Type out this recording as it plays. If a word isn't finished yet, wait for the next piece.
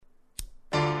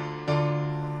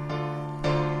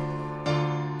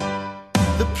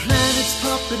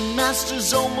puppet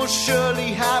masters almost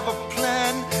surely have a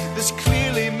plan. There's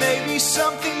clearly maybe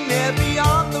something there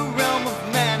beyond the realm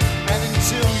of man. And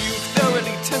until you've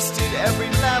thoroughly tested every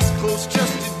last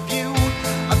close-trusted view,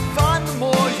 I find the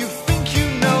more you think you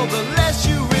know, the less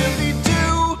you really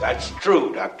do. That's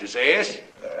true, Dr. Zayas.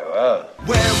 Very well.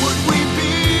 Where would we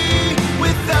be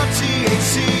without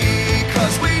THC?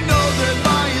 'Cause we know they're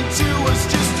lying to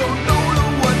us, just don't know to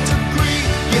what degree.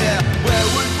 Yeah, where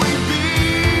would we be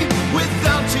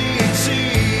without THC?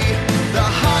 The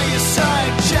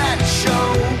Higherside Chat Show,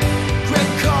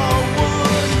 Greg,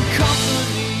 Carlwood and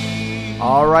Company.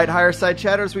 All right, Higherside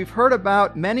Chatters, we've heard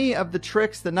about many of the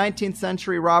tricks the 19th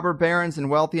century robber barons and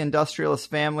wealthy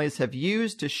industrialist families have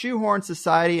used to shoehorn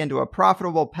society into a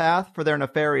profitable path for their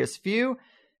nefarious few.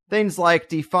 Things like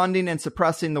defunding and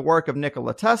suppressing the work of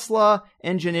Nikola Tesla,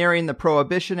 engineering the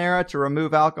Prohibition era to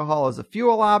remove alcohol as a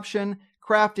fuel option,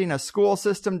 crafting a school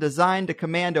system designed to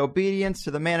command obedience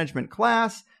to the management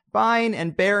class, buying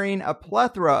and burying a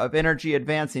plethora of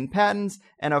energy-advancing patents,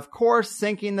 and of course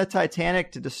sinking the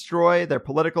Titanic to destroy their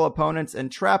political opponents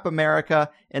and trap America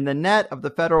in the net of the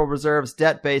Federal Reserve's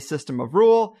debt-based system of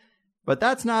rule. But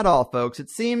that's not all, folks. It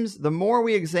seems the more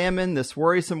we examine this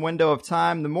worrisome window of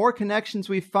time, the more connections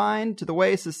we find to the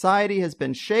way society has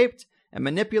been shaped and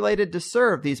manipulated to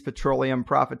serve these petroleum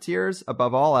profiteers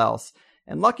above all else.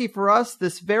 And lucky for us,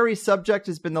 this very subject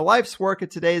has been the life's work of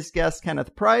today's guest,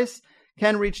 Kenneth Price.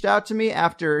 Ken reached out to me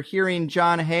after hearing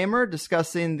John Hamer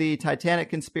discussing the Titanic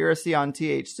conspiracy on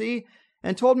THC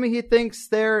and told me he thinks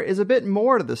there is a bit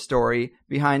more to the story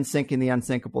behind sinking the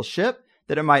unsinkable ship,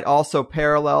 that it might also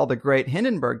parallel the Great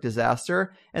Hindenburg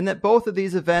disaster, and that both of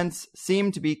these events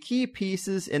seem to be key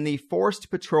pieces in the forced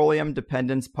petroleum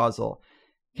dependence puzzle.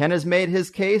 Ken has made his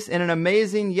case in an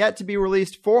amazing,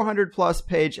 yet-to-be-released 400-plus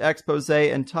page expose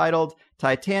entitled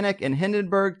Titanic and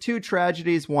Hindenburg, Two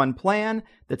Tragedies, One Plan,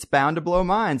 that's bound to blow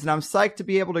minds, and I'm psyched to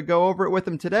be able to go over it with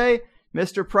him today.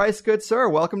 Mr. Price, good sir,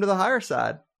 welcome to the Higher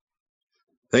Side.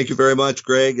 Thank you very much,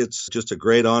 Greg. It's just a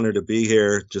great honor to be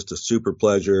here. Just a super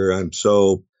pleasure. I'm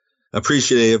so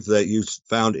appreciative that you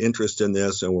found interest in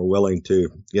this and were willing to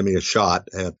give me a shot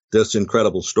at this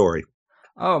incredible story.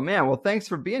 Oh, man. Well, thanks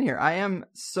for being here. I am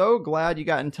so glad you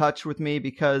got in touch with me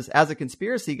because as a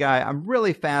conspiracy guy, I'm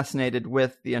really fascinated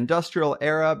with the industrial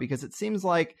era because it seems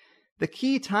like the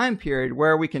key time period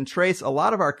where we can trace a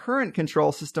lot of our current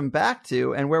control system back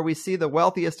to and where we see the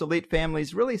wealthiest elite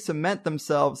families really cement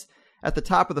themselves at the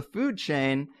top of the food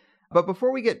chain. But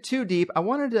before we get too deep, I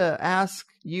wanted to ask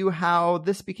you how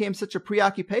this became such a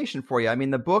preoccupation for you. I mean,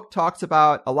 the book talks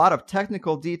about a lot of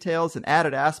technical details and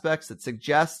added aspects that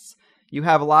suggests you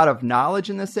have a lot of knowledge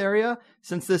in this area.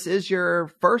 Since this is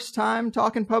your first time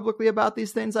talking publicly about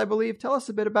these things, I believe, tell us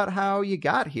a bit about how you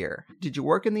got here. Did you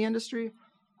work in the industry?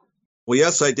 Well,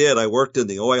 yes, I did. I worked in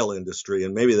the oil industry,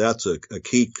 and maybe that's a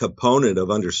key component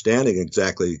of understanding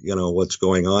exactly, what's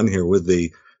going on here with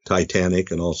the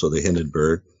Titanic and also the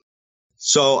Hindenburg.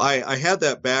 So I had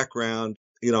that background.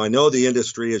 I know the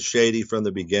industry is shady from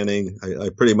the beginning. I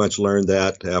pretty much learned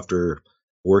that after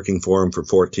working for them for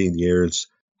 14 years.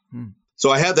 So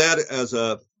I had that as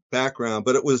a background,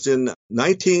 but it was in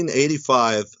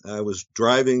 1985. I was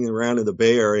driving around in the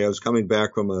Bay Area. I was coming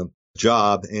back from a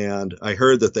job, and I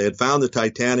heard that they had found the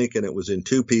Titanic and it was in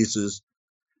two pieces.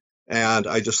 And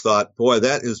I just thought, boy,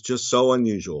 that is just so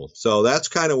unusual. So that's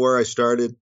kind of where I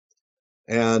started.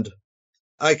 And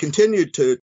I continued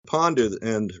to ponder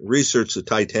and research the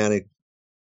Titanic,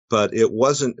 but it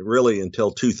wasn't really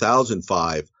until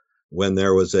 2005 when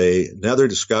there was another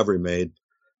discovery made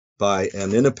by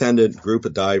an independent group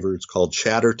of divers called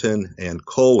Chatterton and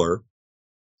Kohler.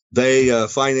 They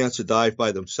financed a dive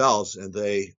by themselves, and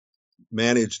they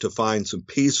managed to find some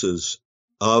pieces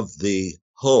of the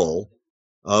hull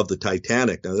of the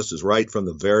Titanic. Now, this is right from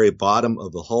the very bottom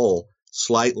of the hull,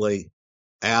 slightly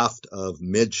aft of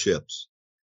midships,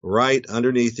 right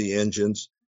underneath the engines,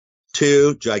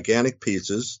 two gigantic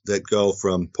pieces that go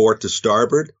from port to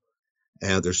starboard.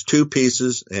 And there's two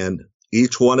pieces, and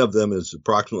each one of them is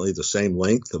approximately the same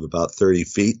length of about 30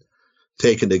 feet.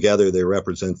 Taken together, they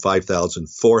represent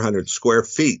 5,400 square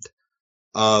feet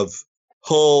of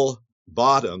hull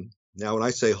bottom. Now, when I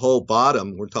say hull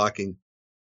bottom, we're talking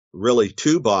really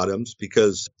two bottoms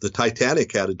because the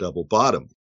Titanic had a double bottom.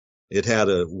 It had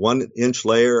a 1-inch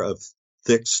layer of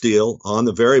thick steel on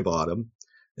the very bottom,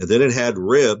 and then it had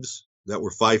ribs that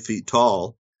were 5 feet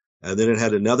tall, and then it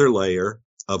had another layer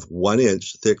of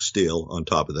 1-inch thick steel on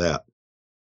top of that.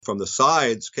 From the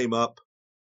sides came up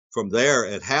from there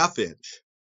at 1/2 inch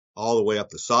all the way up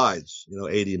the sides,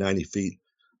 80, 90 feet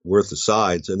worth of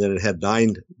sides. And then it had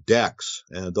 9 decks,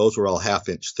 and those were all 1/2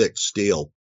 inch thick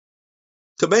steel.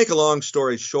 To make a long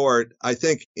story short, I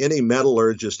think any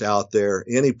metallurgist out there,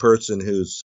 any person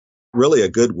who's really a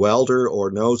good welder or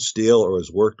knows steel or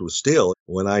has worked with steel,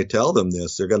 when I tell them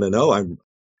this, they're going to know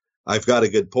I've got a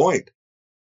good point,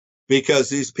 because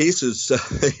these pieces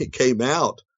came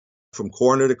out from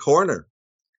corner to corner.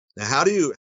 Now, how do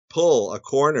you pull a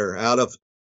corner out of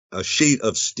a sheet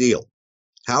of steel?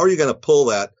 How are you going to pull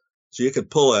that so you can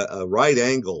pull a right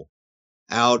angle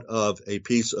out of a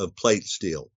piece of plate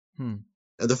steel?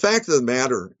 And the fact of the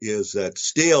matter is that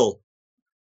steel,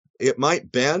 it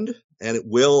might bend and it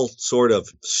will sort of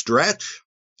stretch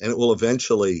and it will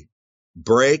eventually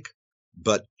break,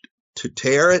 but to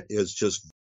tear it is just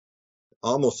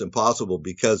almost impossible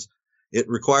because it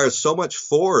requires so much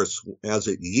force as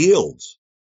it yields.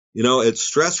 You know, it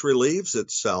stress relieves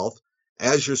itself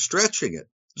as you're stretching it.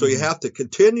 So you have to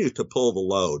continue to pull the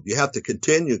load. You have to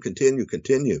continue.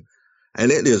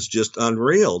 And it is just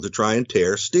unreal to try and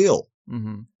tear steel.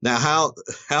 Now,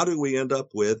 how do we end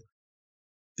up with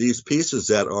these pieces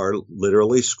that are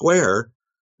literally square?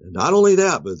 And not only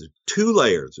that, but there's two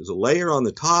layers. There's a layer on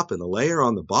the top and a layer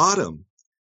on the bottom,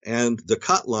 and the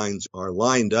cut lines are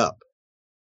lined up.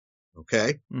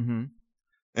 Okay? And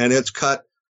it's cut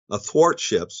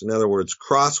athwartships, in other words,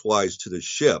 crosswise to the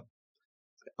ship,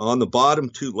 on the bottom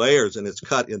two layers, and it's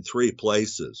cut in three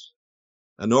places.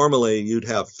 And normally you'd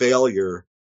have failure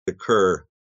occur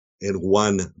in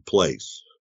one place.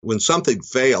 When something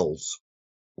fails,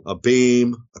 a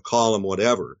beam, a column,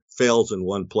 whatever, fails in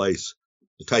one place,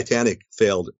 the Titanic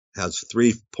has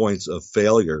 3 points of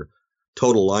failure,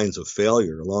 total lines of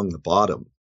failure along the bottom.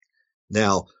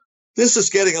 Now, this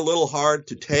is getting a little hard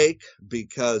to take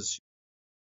because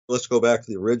let's go back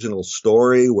to the original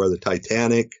story where the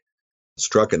Titanic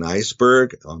struck an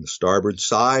iceberg on the starboard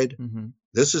side.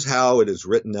 This is how it is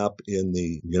written up in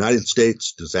the United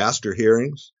States disaster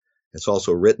hearings. It's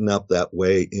also written up that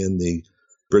way in the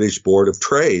British Board of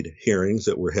Trade hearings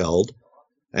that were held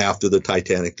after the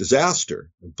Titanic disaster.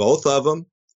 Both of them,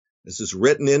 this is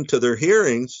written into their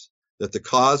hearings that the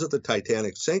cause of the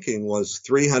Titanic sinking was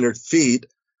 300 feet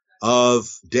of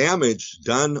damage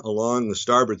done along the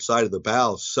starboard side of the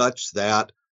bow, such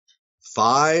that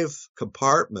 5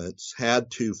 compartments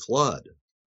had to flood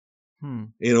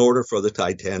in order for the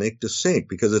Titanic to sink,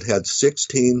 because it had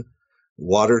 16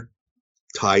 watertight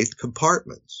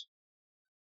compartments.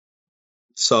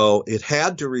 So it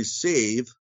had to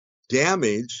receive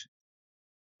damage,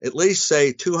 at least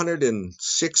say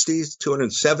 260,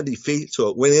 270 feet. So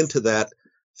it went into that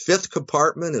 5th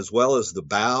compartment as well as the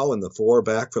bow and the fore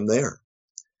back from there.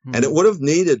 And it would have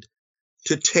needed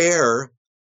to tear.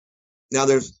 Now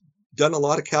there's done a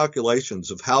lot of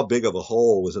calculations of how big of a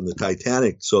hole was in the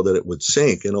Titanic so that it would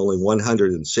sink in only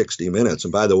 160 minutes.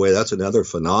 And by the way, that's another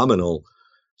phenomenal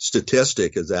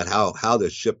statistic, is that how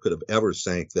this ship could have ever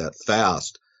sank that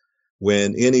fast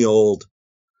when any old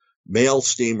mail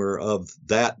steamer of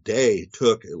that day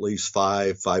took at least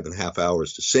 5.5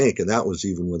 hours to sink. And that was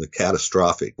even with a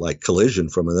catastrophic collision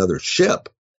from another ship.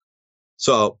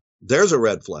 So there's a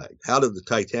red flag. How did the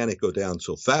Titanic go down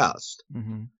so fast?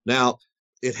 Now,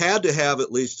 it had to have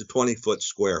at least a 20-foot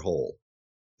square hole.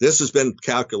 This has been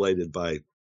calculated by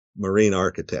marine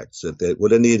architects that it would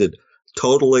have needed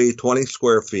totally 20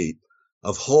 square feet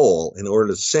of hole in order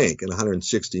to sink in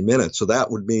 160 minutes. So that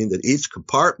would mean that each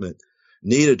compartment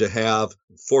needed to have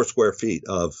 4 square feet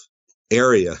of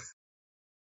area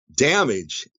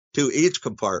damage to each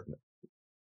compartment.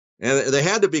 And they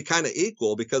had to be kind of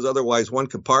equal, because otherwise one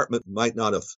compartment might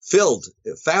not have filled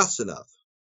fast enough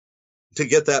to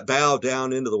get that bow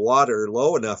down into the water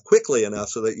low enough, quickly enough,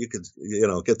 so that you could,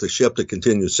 get the ship to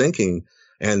continue sinking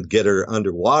and get her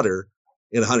underwater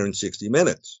in 160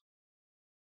 minutes.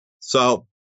 So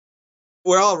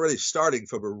we're already starting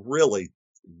from a really,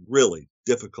 really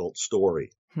difficult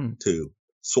story to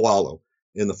swallow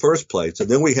in the first place. And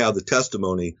then we have the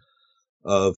testimony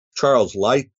of Charles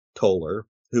Lightoller,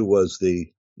 who was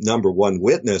the number one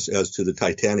witness as to the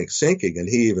Titanic sinking. And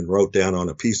he even wrote down on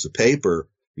a piece of paper,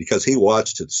 because he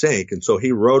watched it sink. And so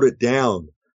he wrote it down,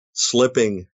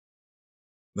 slipping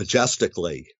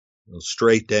majestically,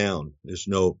 straight down. There's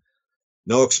no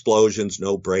explosions,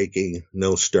 no breaking,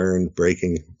 no stern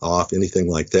breaking off, anything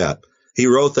like that. He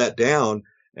wrote that down,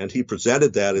 and he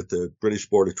presented that at the British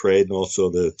Board of Trade and also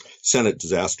the Senate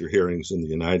disaster hearings in the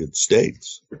United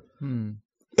States.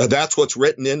 That's what's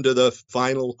written into the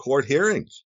final court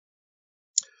hearings.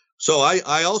 So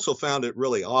I also found it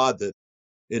really odd that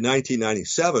in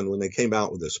 1997, when they came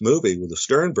out with this movie with the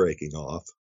stern breaking off,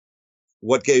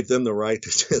 what gave them the right to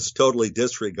just totally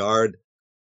disregard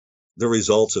the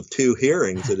results of 2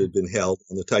 hearings that had been held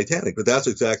on the Titanic? But that's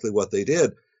exactly what they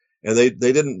did. And they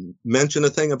didn't mention a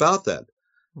thing about that.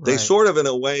 Right. They sort of, in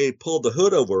a way, pulled the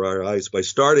hood over our eyes by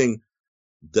starting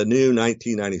the new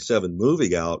 1997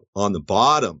 movie out on the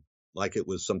bottom, like it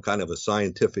was some kind of a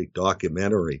scientific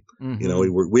documentary. Mm-hmm. You know,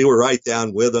 we were right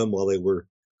down with them while they were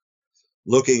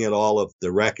looking at all of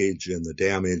the wreckage and the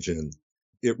damage, and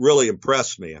it really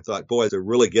impressed me. I thought, boy, they're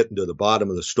really getting to the bottom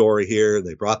of the story here.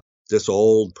 They brought this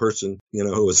old person, you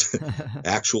know, who was an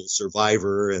actual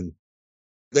survivor, and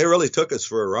they really took us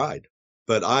for a ride.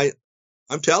 But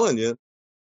I'm telling you,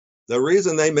 the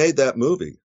reason they made that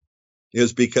movie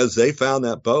is because they found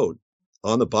that boat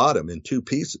on the bottom in two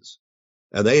pieces.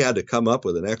 And they had to come up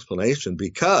with an explanation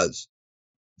because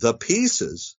the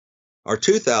pieces are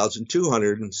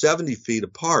 2,270 feet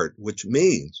apart, which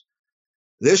means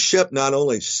this ship not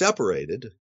only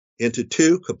separated into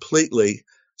two completely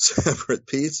separate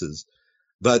pieces,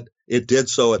 but it did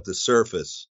so at the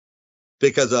surface,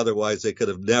 because otherwise they could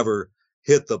have never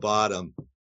hit the bottom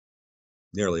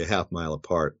nearly a half mile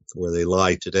apart where they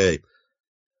lie today.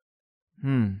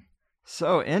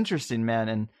 So interesting, man.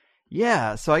 And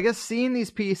yeah, so I guess seeing these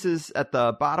pieces at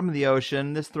the bottom of the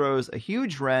ocean, this throws a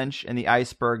huge wrench in the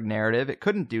iceberg narrative. It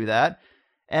couldn't do that.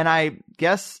 And I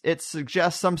guess it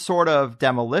suggests some sort of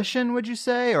demolition, would you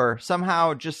say? Or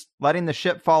somehow just letting the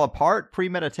ship fall apart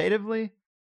premeditatively?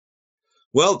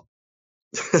 Well,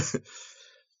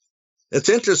 it's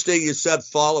interesting you said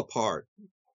fall apart,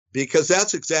 because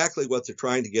that's exactly what they're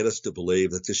trying to get us to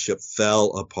believe, that the ship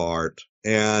fell apart.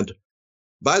 And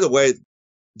by the way,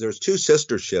 there's two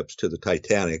sister ships to the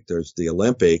Titanic. There's the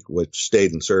Olympic, which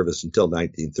stayed in service until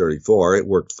 1934. It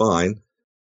worked fine.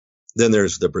 Then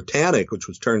there's the Britannic, which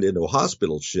was turned into a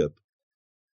hospital ship.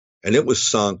 And it was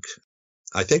sunk,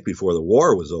 I think, before the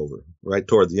war was over, right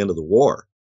toward the end of the war.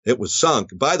 It was sunk.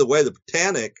 By the way, the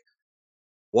Britannic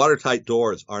watertight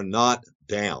doors are not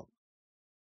down.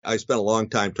 I spent a long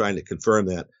time trying to confirm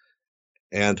that.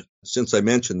 And since I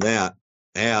mentioned that,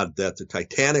 add that the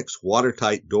Titanic's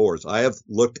watertight doors, I have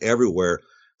looked everywhere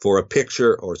for a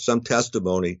picture or some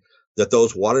testimony that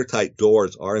those watertight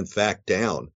doors are in fact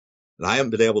down. And I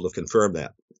haven't been able to confirm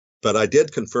that. But I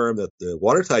did confirm that the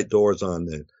watertight doors on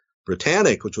the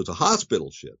Britannic, which was a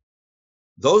hospital ship,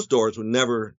 those doors were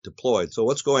never deployed. So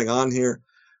what's going on here?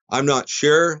 I'm not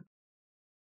sure.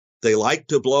 They like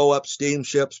to blow up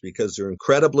steamships because they're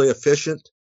incredibly efficient.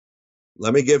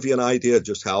 Let me give you an idea of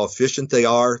just how efficient they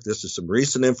are. This is some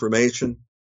recent information.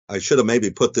 I should have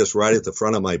maybe put this right at the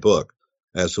front of my book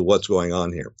as to what's going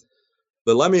on here.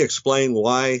 But let me explain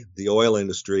why the oil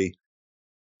industry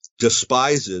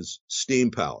despises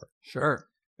steam power. Sure.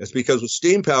 It's because with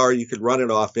steam power, you could run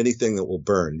it off anything that will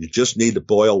burn. You just need to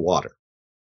boil water.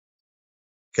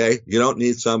 Okay? You don't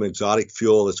need some exotic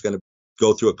fuel that's going to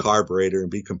go through a carburetor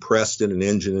and be compressed in an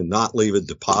engine and not leave a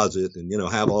deposit and,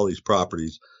 have all these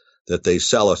properties that they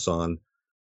sell us on.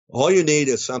 All you need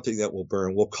is something that will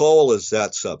burn. Well, coal is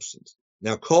that substance.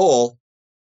 Now, coal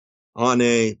on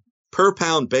a per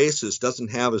pound basis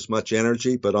doesn't have as much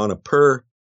energy, but on a per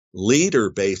liter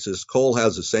basis, coal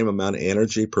has the same amount of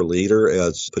energy per liter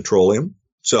as petroleum.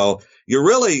 So you're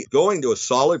really going to a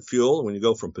solid fuel. When you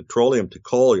go from petroleum to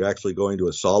coal, you're actually going to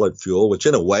a solid fuel, which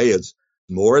in a way is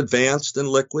more advanced than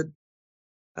liquid.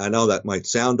 I know that might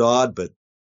sound odd, but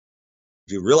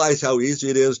do you realize how easy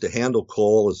it is to handle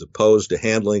coal as opposed to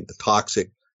handling a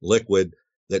toxic liquid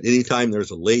that anytime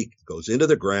there's a leak goes into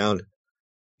the ground?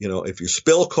 If you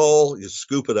spill coal, you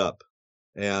scoop it up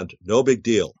and no big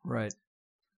deal. Right.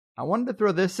 I wanted to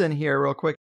throw this in here real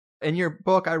quick. In your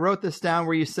book, I wrote this down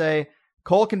where you say,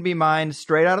 coal can be mined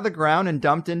straight out of the ground and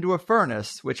dumped into a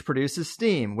furnace, which produces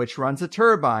steam, which runs a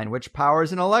turbine, which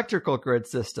powers an electrical grid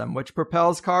system, which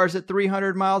propels cars at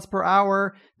 300 miles per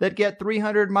hour that get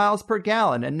 300 miles per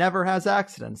gallon and never has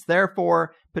accidents.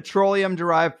 Therefore,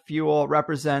 petroleum-derived fuel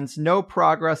represents no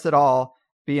progress at all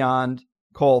beyond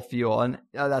coal fuel. And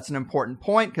that's an important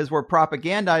point because we're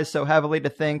propagandized so heavily to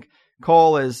think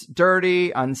coal is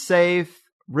dirty, unsafe,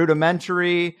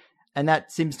 rudimentary, and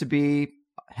that seems to be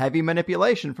heavy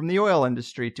manipulation from the oil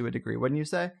industry to a degree, wouldn't you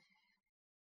say?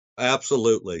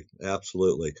 Absolutely.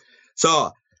 Absolutely.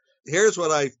 So here's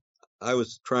what I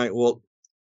was trying. Well,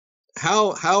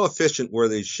 how efficient were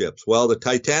these ships? Well, the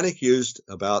Titanic used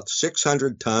about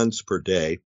 600 tons per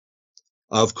day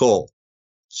of coal.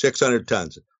 600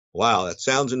 tons. Wow, that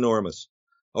sounds enormous.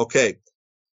 Okay.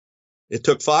 It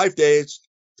took 5 days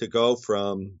to go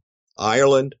from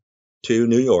Ireland to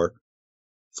New York.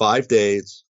 5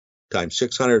 days times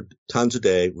 600 tons a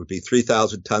day would be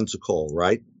 3,000 tons of coal,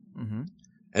 right? Mm-hmm.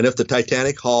 And if the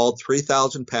Titanic hauled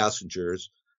 3,000 passengers,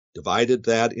 divided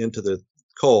that into the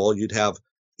coal, you'd have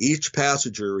each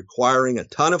passenger requiring a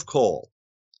ton of coal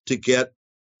to get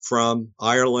from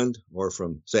Ireland or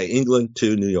from, say, England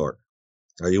to New York.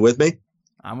 Are you with me?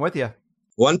 I'm with you.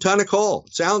 1 ton of coal.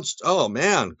 Sounds, oh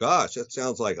man, gosh, that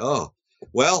sounds like, oh.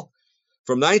 Well,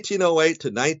 from 1908 to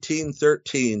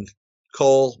 1913,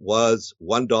 coal was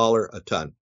 $1 a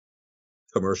ton,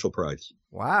 commercial price.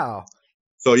 Wow.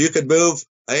 So you could move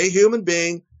a human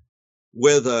being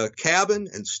with a cabin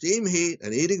and steam heat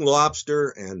and eating lobster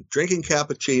and drinking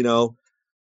cappuccino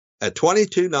at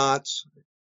 22 knots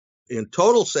in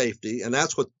total safety. And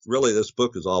that's what really this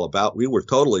book is all about. We were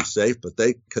totally safe, but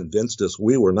they convinced us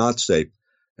we were not safe.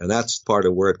 And that's part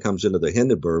of where it comes into the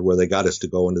Hindenburg, where they got us to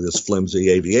go into this flimsy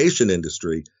aviation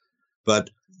industry. But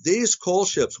these coal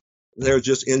ships, they're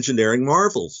just engineering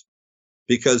marvels,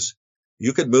 because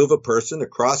you could move a person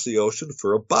across the ocean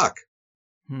for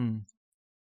 $1.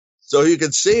 So you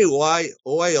can see why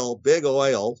oil, big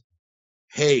oil,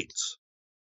 hates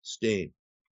steam.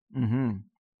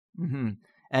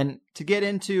 And to get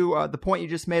into the point you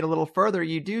just made a little further,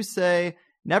 you do say,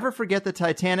 never forget the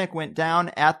Titanic went down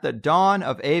at the dawn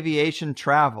of aviation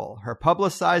travel. Her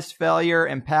publicized failure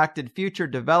impacted future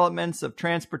developments of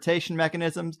transportation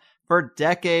mechanisms for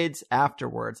decades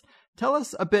afterwards. Tell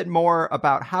us a bit more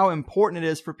about how important it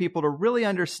is for people to really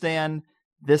understand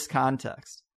this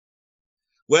context.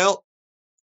 Well,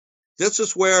 this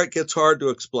is where it gets hard to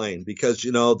explain, because,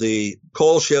 you know, the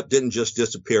coal ship didn't just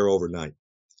disappear overnight.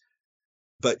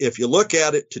 But if you look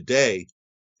at it today,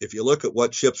 if you look at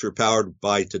what ships are powered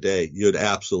by today, you'd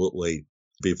absolutely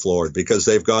be floored, because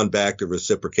they've gone back to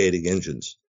reciprocating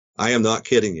engines. I am not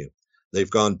kidding you. They've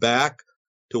gone back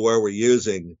to where we're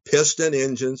using piston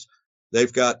engines.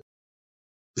 They've got,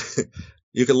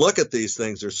 you can look at these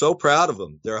things. They're so proud of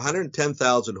them. They're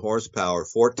 110,000 horsepower,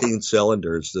 14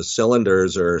 cylinders. The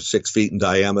cylinders are 6 feet in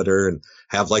diameter and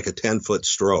have like a 10-foot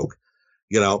stroke.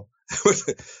 You know,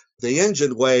 the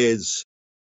engine weighs,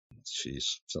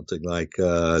 something like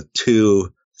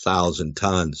 2,000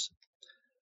 tons.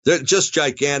 They're just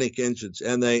gigantic engines,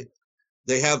 and they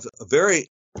have very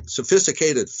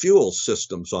sophisticated fuel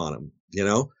systems on them, you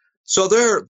know. So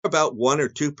they're about 1 or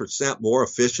 2% more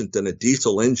efficient than a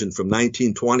diesel engine from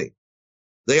 1920.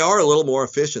 They are a little more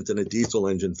efficient than a diesel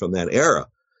engine from that era,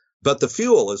 but the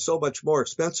fuel is so much more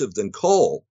expensive than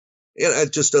coal,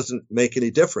 it just doesn't make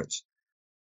any difference.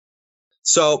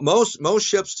 So most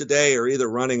ships today are either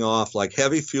running off like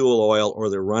heavy fuel oil, or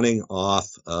they're running off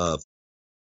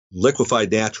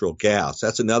liquefied natural gas.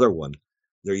 That's another one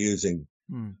they're using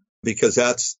because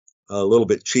that's a little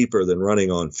bit cheaper than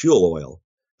running on fuel oil.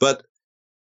 But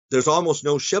there's almost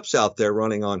no ships out there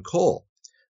running on coal.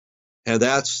 And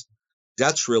that's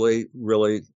really,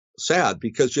 really sad,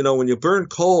 because, you know, when you burn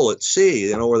coal at sea,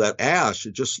 you know, where that ash,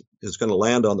 it just is going to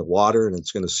land on the water and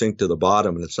it's going to sink to the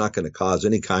bottom, and it's not going to cause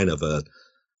any kind of a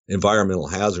environmental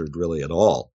hazard really at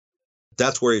all.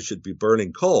 That's where you should be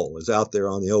burning coal, is out there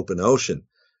on the open ocean.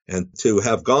 And to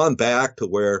have gone back to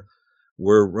where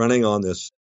we're running on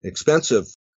this expensive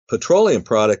petroleum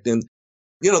product, and,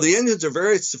 you know, the engines are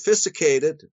very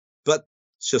sophisticated, but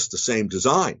it's just the same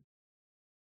design.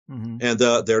 And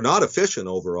they're not efficient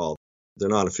overall. They're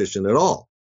not efficient at all.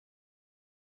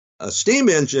 A steam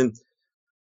engine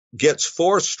gets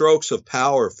 4 strokes of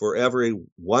power for every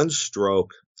 1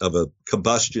 stroke of a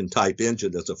combustion type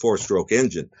engine that's a 4-stroke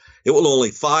engine. It will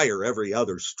only fire every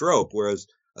other stroke, whereas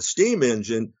a steam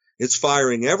engine, it's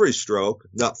firing every stroke.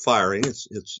 Not firing,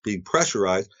 it's being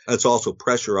pressurized. It's also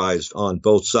pressurized on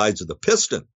both sides of the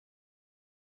piston.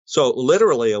 So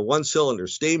literally a 1-cylinder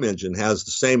steam engine has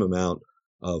the same amount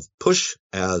of push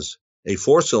as a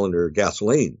 4-cylinder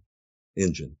gasoline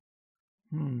engine.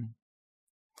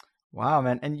 Wow,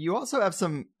 man. And you also have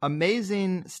some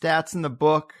amazing stats in the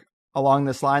book along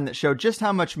this line that show just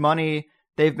how much money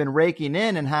they've been raking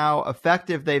in and how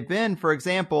effective they've been. For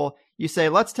example, you say,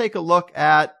 let's take a look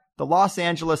at the Los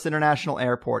Angeles International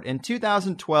Airport. In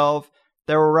 2012,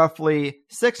 there were roughly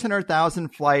 600,000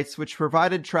 flights, which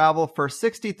provided travel for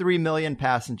 63 million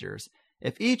passengers.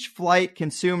 If each flight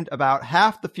consumed about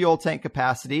half the fuel tank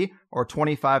capacity, or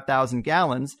 25,000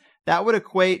 gallons, that would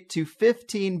equate to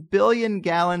 15 billion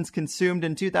gallons consumed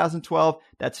in 2012.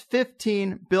 That's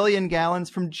 15 billion gallons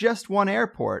from just one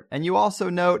airport. And you also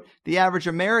note the average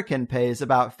American pays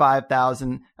about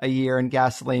 $5,000 a year in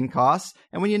gasoline costs.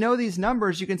 And when you know these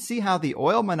numbers, you can see how the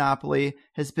oil monopoly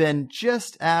has been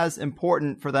just as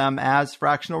important for them as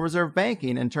fractional reserve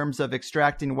banking in terms of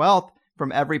extracting wealth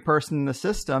from every person in the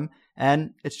system.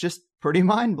 And it's just pretty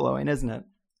mind-blowing, isn't it?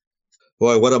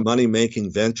 Boy, what a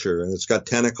money-making venture. And it's got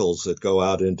tentacles that go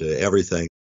out into everything.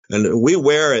 And we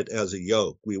wear it as a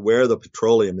yoke. We wear the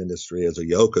petroleum industry as a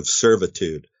yoke of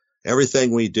servitude.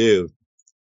 Everything we do,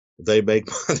 they make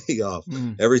money off.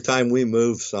 Every time we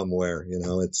move somewhere,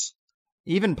 it's...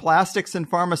 Even plastics and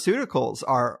pharmaceuticals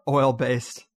are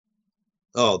oil-based.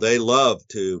 Oh, they love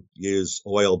to use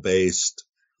oil-based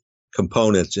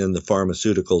components in the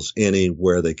pharmaceuticals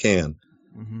anywhere they can.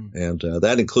 And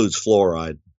that includes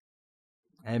fluoride.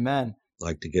 Amen.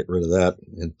 Like to get rid of that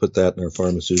and put that in our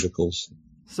pharmaceuticals.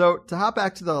 So to hop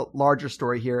back to the larger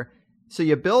story here. So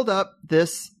you build up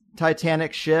this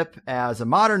Titanic ship as a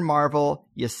modern marvel,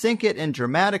 you sink it in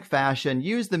dramatic fashion,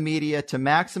 use the media to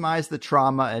maximize the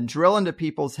trauma and drill into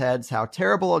people's heads how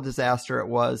terrible a disaster it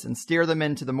was and steer them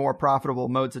into the more profitable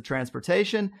modes of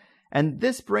transportation. And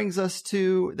this brings us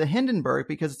to the Hindenburg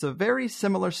because it's a very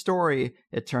similar story,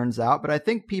 it turns out, but I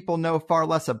think people know far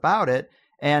less about it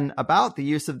and about the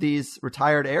use of these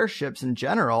retired airships in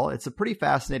general. It's a pretty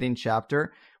fascinating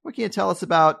chapter. What can you tell us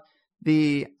about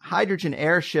the hydrogen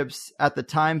airships at the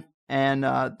time and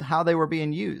how they were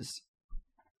being used?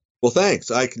 Well,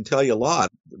 thanks. I can tell you a lot.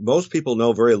 Most people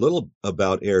know very little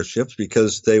about airships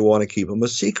because they want to keep them a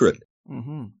secret.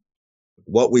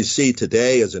 What we see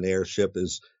today as an airship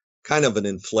is kind of an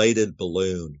inflated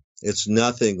balloon. It's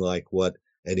nothing like what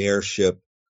an airship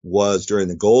was during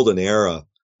the golden era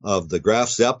of the Graf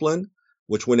Zeppelin,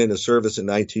 which went into service in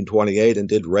 1928 and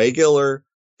did regular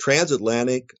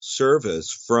transatlantic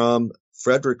service from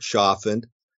Friedrichshafen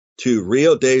to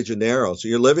Rio de Janeiro. So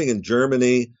you're living in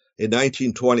Germany in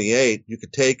 1928. You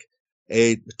could take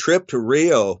a trip to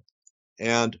Rio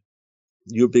and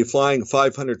you'd be flying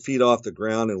 500 feet off the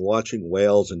ground and watching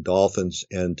whales and dolphins.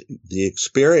 And the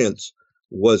experience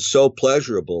was so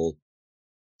pleasurable.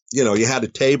 You had a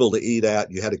table to eat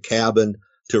at, you had a cabin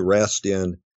to rest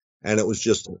in, and it was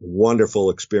just a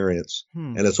wonderful experience.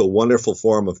 And it's a wonderful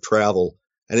form of travel.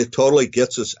 And it totally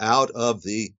gets us out of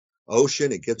the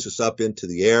ocean. It gets us up into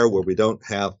the air where we don't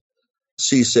have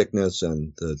seasickness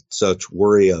and such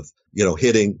worry of,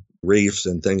 hitting reefs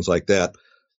and things like that.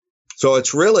 So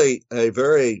it's really a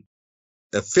very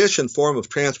efficient form of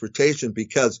transportation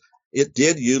because it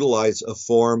did utilize a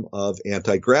form of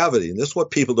anti-gravity. And this is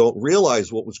what people don't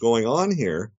realize what was going on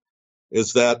here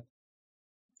is that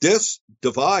this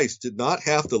device did not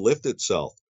have to lift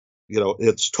itself.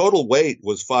 Its total weight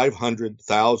was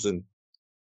 500,000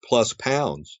 plus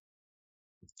pounds.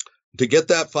 To get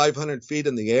that 500 feet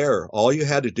in the air, all you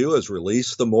had to do is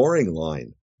release the mooring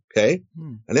line. Okay.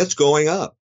 And it's going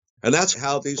up. And that's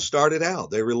how these started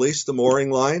out. They released the mooring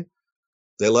line.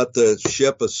 They let the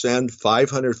ship ascend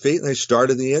 500 feet and they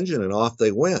started the engine and off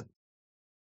they went.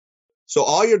 So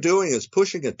all you're doing is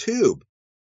pushing a tube,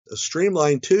 a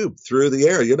streamlined tube through the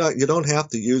air. You don't have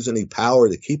to use any power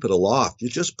to keep it aloft. You're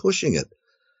just pushing it.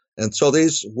 And so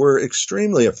these were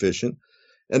extremely efficient.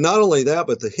 And not only that,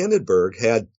 but the Hindenburg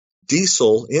had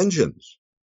diesel engines.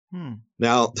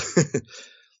 Now,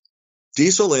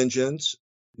 diesel engines,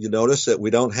 you notice that we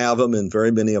don't have them in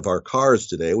very many of our cars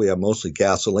today. We have mostly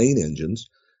gasoline engines,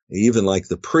 even like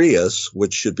the Prius,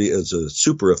 which should be as a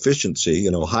super efficiency,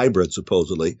 hybrid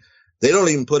supposedly. They don't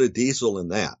even put a diesel in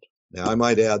that. Now, I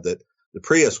might add that the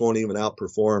Prius won't even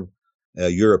outperform a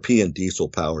European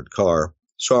diesel-powered car.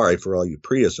 Sorry for all you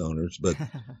Prius owners, but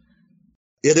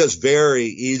it is very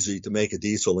easy to make a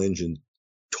diesel engine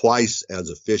twice as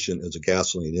efficient as a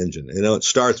gasoline engine. It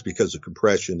starts because the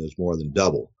compression is more than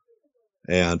double.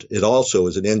 And it also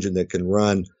is an engine that can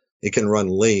run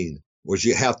lean, whereas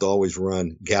you have to always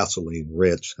run gasoline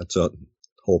rich. That's a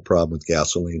whole problem with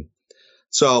gasoline.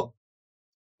 So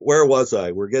where was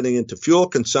I? We're getting into fuel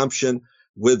consumption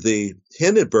with the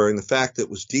Hindenburg, and the fact that it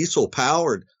was diesel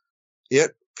powered.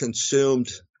 It consumed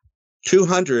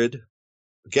 200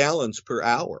 gallons per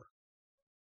hour.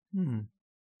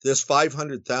 This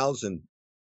 500,000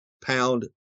 pound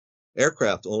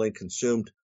aircraft only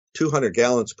consumed 200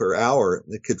 gallons per hour.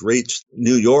 It could reach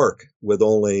New York with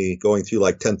only going through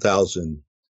like 10,000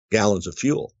 gallons of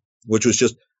fuel, which was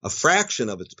just a fraction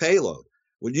of its payload.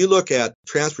 When you look at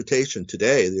transportation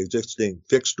today, the existing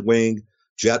fixed wing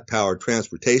jet powered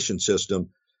transportation system,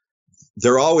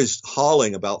 they're always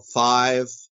hauling about 5,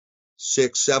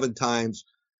 6, 7 times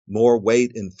more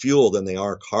weight in fuel than they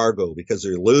are cargo because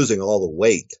they're losing all the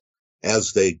weight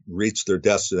as they reach their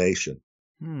destination.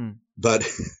 But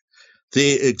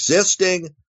the existing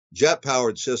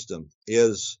jet-powered system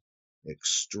is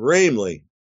extremely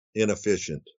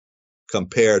inefficient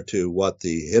compared to what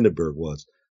the Hindenburg was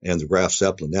and the Graf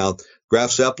Zeppelin. Now,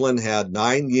 Graf Zeppelin had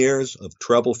 9 years of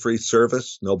trouble-free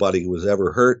service. Nobody was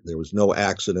ever hurt. There was no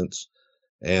accidents.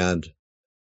 And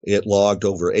it logged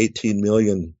over 18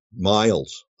 million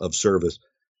miles of service.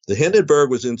 The Hindenburg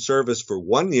was in service for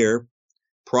 1 year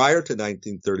prior to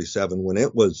 1937 when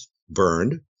it was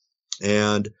burned.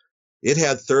 And It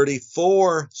had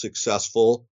 34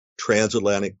 successful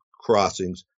transatlantic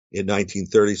crossings in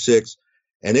 1936,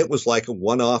 and it was like a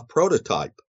one-off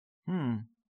prototype. And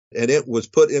it was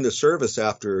put into service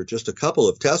after just a couple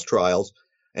of test trials,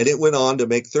 and it went on to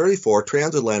make 34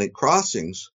 transatlantic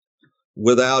crossings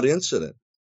without incident.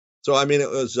 So, I mean, it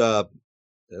was a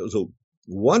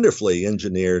wonderfully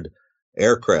engineered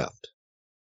aircraft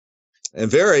and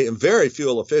very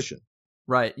fuel efficient.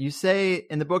 Right. You say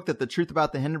in the book that the truth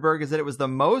about the Hindenburg is that it was the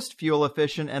most fuel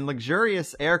efficient and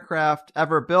luxurious aircraft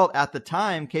ever built at the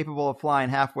time, capable of flying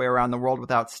halfway around the world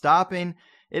without stopping.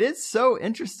 It is so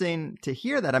interesting to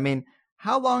hear that. I mean,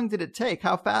 how long did it take?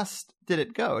 How fast did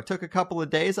it go? It took a couple of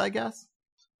days, I guess?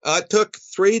 It took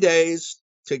 3 days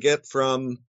to get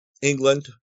from England.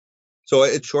 So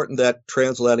it shortened that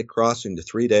transatlantic crossing to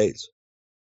 3 days.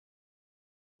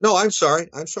 No, I'm sorry.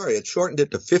 It shortened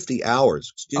it to 50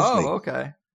 hours. Excuse me. Oh,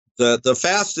 okay. The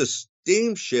fastest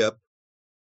steamship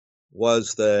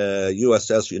was the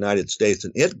USS United States,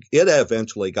 and it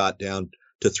eventually got down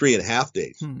to 3.5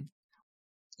 days.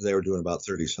 They were doing about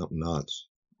 30-something knots.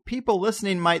 People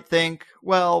listening might think,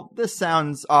 well, this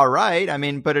sounds all right. I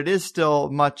mean, but it is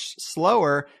still much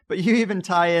slower. But you even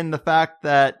tie in the fact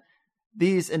that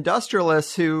these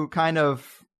industrialists who kind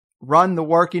of run the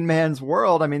working man's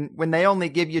world, I mean, when they only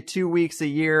give you 2 weeks a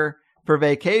year for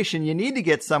vacation, you need to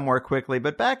get somewhere quickly.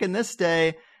 But back in this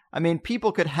day, I mean,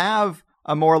 people could have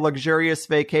a more luxurious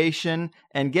vacation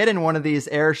and get in one of these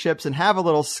airships and have a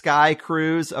little sky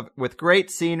cruise with great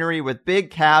scenery, with big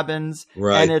cabins.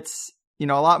 Right. And it's, a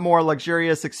lot more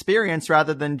luxurious experience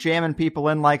rather than jamming people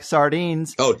in like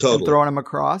sardines. Oh, totally. And throwing them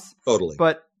across. Totally.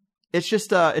 But it's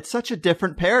just it's such a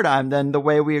different paradigm than the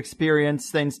way we experience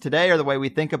things today or the way we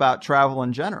think about travel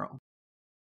in general.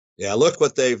 Yeah, look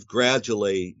what they've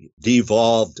gradually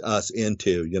devolved us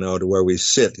into, to where we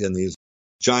sit in these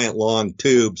giant long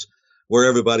tubes where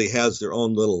everybody has their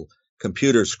own little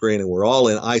computer screen and we're all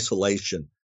in isolation.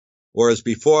 Whereas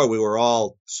before we were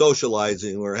all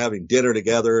socializing, we were having dinner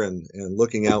together and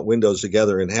looking out windows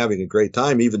together and having a great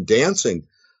time, even dancing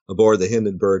aboard the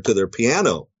Hindenburg to their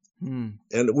piano. And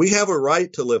we have a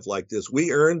right to live like this.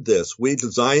 We earned this. We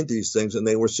designed these things, and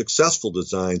they were successful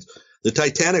designs. The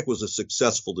Titanic was a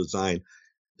successful design.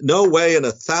 No way in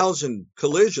 1,000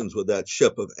 collisions with that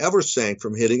ship have ever sank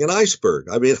from hitting an iceberg.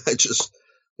 I mean,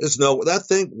 that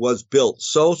thing was built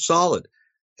so solid.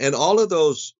 And all of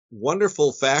those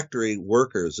wonderful factory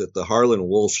workers at the Harlan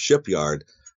Wolff shipyard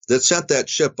that sent that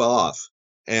ship off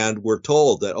and were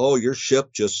told that, oh, your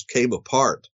ship just came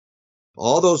apart.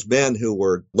 All those men who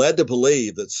were led to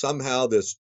believe that somehow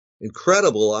this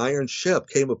incredible iron ship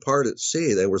came apart at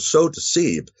sea, they were so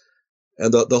deceived.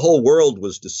 And the whole world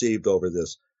was deceived over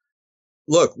this.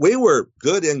 Look, we were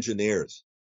good engineers.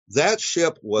 That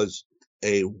ship was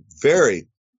a very,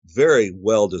 very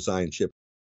well-designed ship.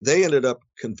 They ended up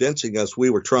convincing us we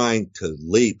were trying to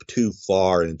leap too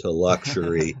far into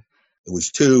luxury. It was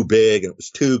too big. It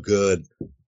was too good.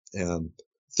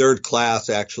 Third class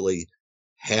actually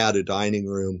had a dining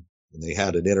room and they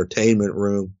had an entertainment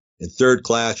room. In third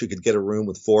class, you could get a room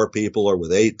with 4 people or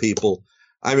with 8 people.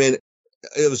 I mean,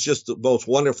 it was just the most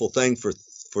wonderful thing for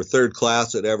third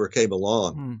class that ever came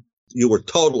along. You were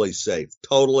totally safe,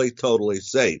 totally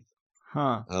safe.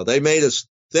 They made us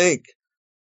think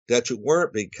that you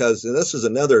weren't because, and this is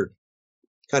another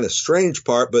kind of strange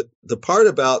part, but the part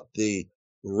about the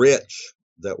rich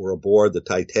that were aboard the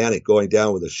Titanic going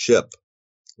down with a ship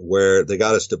where they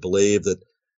got us to believe that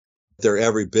they're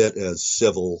every bit as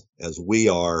civil as we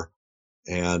are.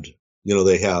 And,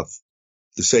 they have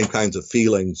the same kinds of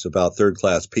feelings about third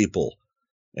class people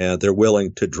and they're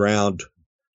willing to drown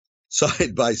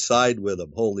side by side with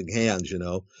them, holding hands,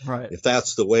 right. If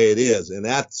that's the way it is. And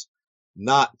that's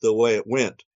not the way it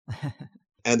went.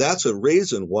 And that's a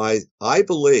reason why I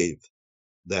believe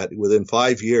that within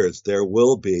 5 years, there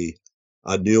will be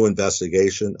a new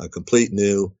investigation, a complete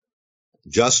new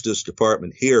Justice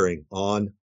Department hearing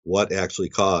on what actually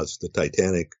caused the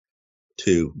Titanic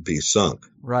to be sunk.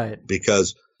 Right.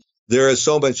 Because there is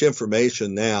so much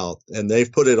information now, and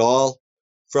they've put it all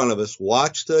in front of us.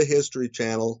 Watch the History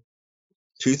Channel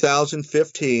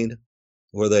 2015,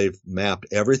 where they've mapped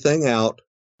everything out.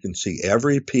 You can see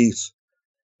every piece.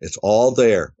 It's all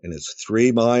there, and it's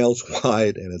 3 miles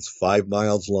wide, and it's 5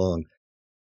 miles long.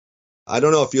 I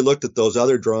don't know if you looked at those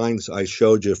other drawings I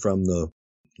showed you from the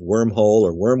Wormhole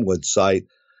or Wormwood site,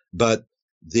 but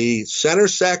the center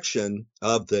section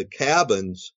of the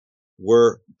cabins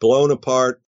were blown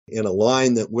apart in a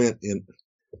line that went in.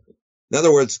 In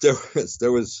other words,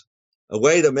 there was a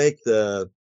way to make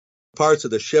the parts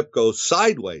of the ship go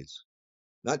sideways,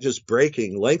 not just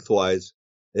breaking lengthwise,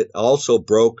 it also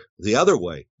broke the other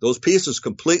way. Those pieces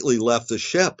completely left the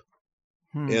ship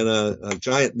in a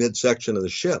giant midsection of the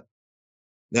ship.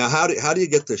 Now, how do you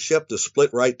get the ship to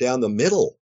split right down the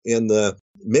middle in the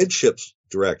midships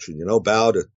direction,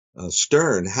 bow to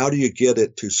stern? How do you get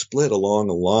it to split along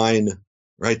a line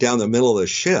right down the middle of the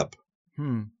ship?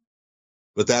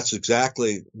 But that's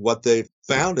exactly what they've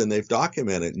found, and they've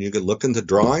documented. And you can look into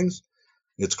drawings.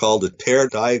 It's called a tear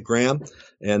diagram,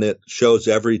 and it shows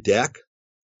every deck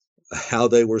how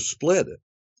they were split.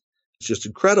 It's just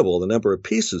incredible, the number of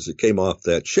pieces that came off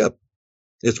that ship.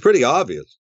 It's pretty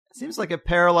obvious. It seems like it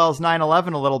parallels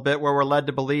 9/11 a little bit, where we're led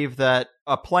to believe that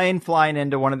a plane flying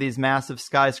into one of these massive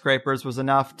skyscrapers was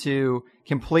enough to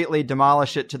completely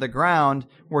demolish it to the ground.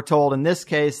 We're told in this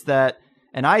case that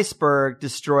an iceberg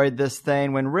destroyed this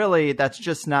thing, when really that's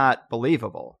just not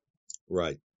believable.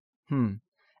 Right.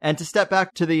 And to step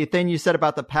back to the thing you said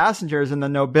about the passengers and the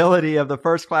nobility of the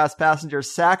first-class passengers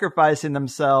sacrificing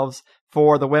themselves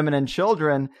for the women and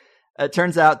children, it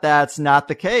turns out that's not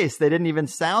the case. They didn't even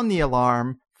sound the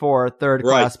alarm for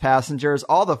third-class passengers.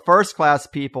 All the first-class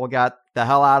people got the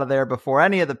hell out of there before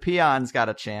any of the peons got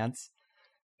a chance.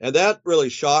 And that really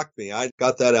shocked me. I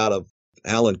got that out of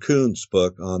Alan Kuhn's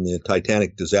book on the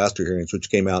Titanic disaster hearings,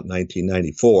 which came out in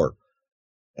 1994.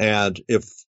 And if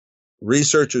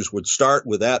researchers would start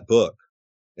with that book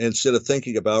instead of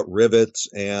thinking about rivets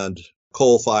and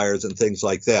coal fires and things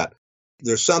like that,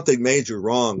 there's something major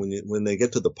wrong when they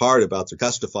get to the part about the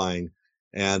testifying,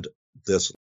 and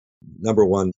this number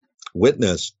one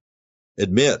witness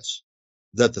admits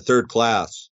that the third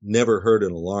class never heard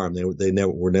an alarm. They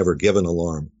were never given an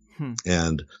alarm.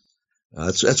 And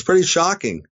that's pretty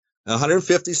shocking.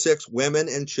 156 women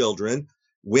and children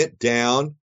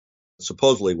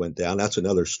supposedly went down. That's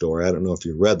another story. I don't know if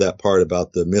you read that part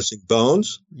about the missing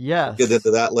bones. Yes. Get into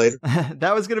that later.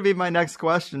 That was going to be my next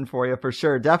question for you, for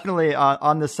sure. Definitely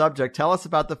on this subject. Tell us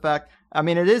about the fact. I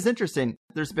mean, it is interesting.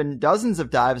 There's been dozens of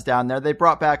dives down there. They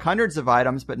brought back hundreds of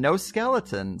items, but no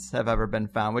skeletons have ever been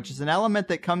found, which is an element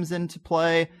that comes into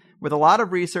play with a lot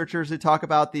of researchers who talk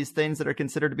about these things that are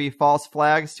considered to be false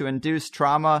flags to induce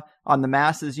trauma on the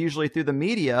masses, usually through the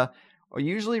media. Or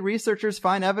usually researchers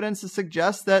find evidence to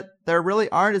suggest that there really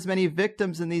aren't as many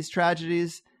victims in these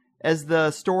tragedies as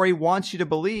the story wants you to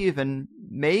believe. And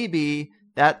maybe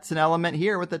that's an element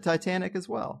here with the Titanic as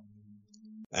well.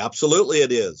 Absolutely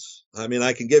it is. I mean,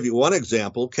 I can give you one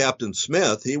example. Captain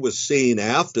Smith, he was seen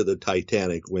after the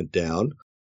Titanic went down.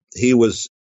 He was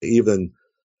even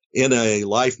in a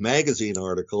Life magazine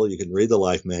article. You can read the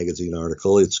Life magazine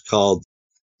article. It's called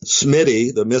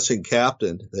Smitty, the missing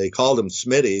captain. They called him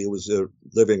Smitty. He was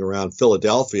living around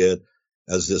Philadelphia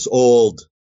as this old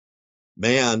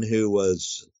man who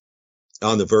was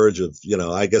on the verge of,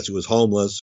 I guess he was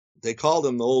homeless. They called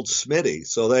him Old Smitty.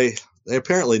 So they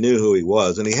apparently knew who he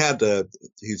was. And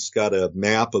he's got a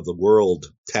map of the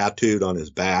world tattooed on his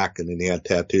back. And then he had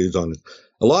tattoos on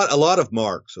a lot of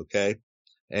marks. Okay.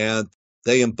 And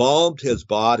they embalmed his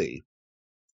body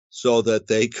so that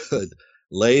they could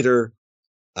later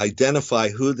identify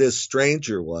who this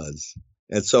stranger was.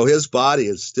 And so his body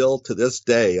is still to this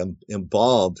day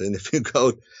embalmed. And if you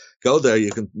go there,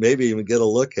 you can maybe even get a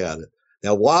look at it.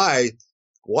 Now, why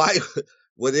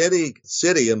would any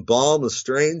city embalm a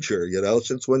stranger?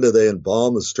 Since when do they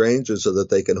embalm a stranger so that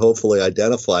they can hopefully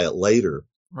identify it later?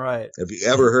 Right. Have you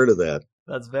ever heard of that?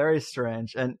 That's very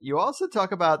strange. And you also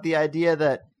talk about the idea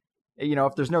that,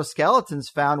 if there's no skeletons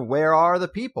found, where are the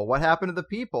people? What happened to the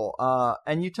people?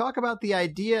 And you talk about the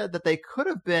idea that they could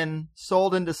have been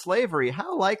sold into slavery.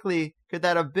 How likely could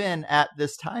that have been at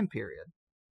this time period?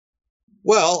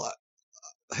 Well,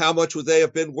 how much would they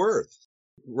have been worth?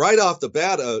 Right off the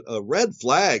bat, a red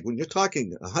flag, when you're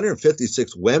talking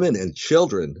 156 women and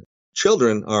children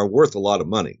are worth a lot of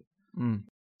money.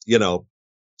 You know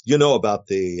about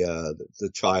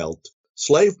the child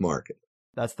slave market.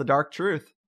 That's the dark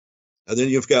truth. And then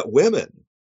you've got women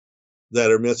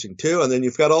that are missing too. And then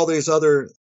you've got all these other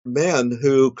men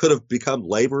who could have become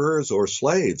laborers or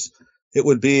slaves. It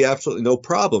would be absolutely no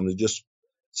problem to just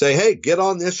say, hey, get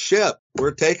on this ship.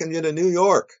 We're taking you to New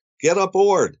York. Get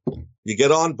aboard. You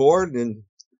get on board, and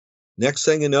next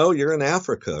thing you know, you're in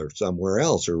Africa or somewhere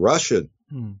else, or Russia.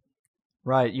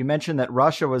 Right. You mentioned that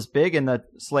Russia was big in the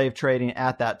slave trading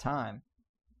at that time.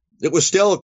 It was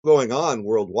still going on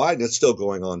worldwide, and it's still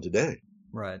going on today.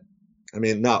 Right. I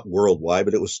mean, not worldwide,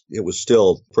 but it was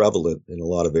still prevalent in a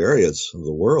lot of areas of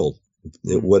the world.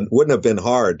 It wouldn't have been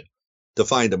hard to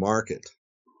find a market.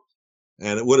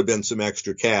 And it would have been some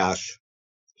extra cash,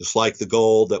 just like the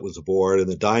gold that was aboard and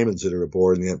the diamonds that are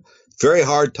aboard. And very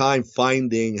hard time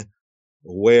finding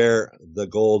where the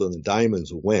gold and the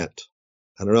diamonds went.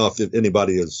 I don't know if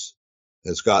anybody has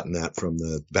gotten that from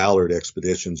the Ballard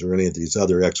expeditions or any of these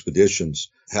other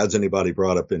expeditions. Has anybody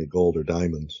brought up any gold or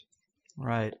diamonds?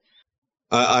 Right.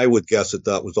 I would guess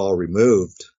that was all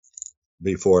removed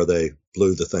before they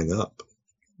blew the thing up.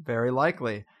 Very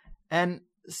likely. And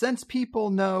since people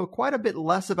know quite a bit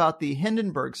less about the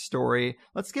Hindenburg story,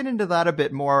 let's get into that a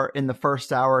bit more in the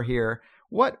first hour here.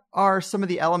 What are some of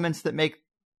the elements that make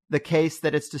the case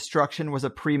that its destruction was a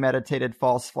premeditated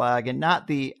false flag and not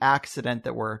the accident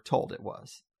that we're told it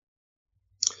was?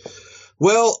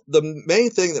 Well, the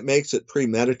main thing that makes it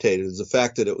premeditated is the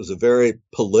fact that it was a very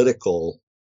political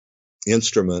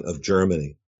instrument of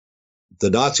Germany. The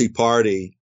Nazi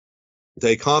Party,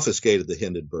 they confiscated the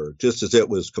Hindenburg just as it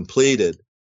was completed.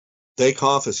 They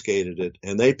confiscated it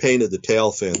and they painted the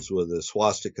tail fins with the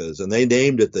swastikas and they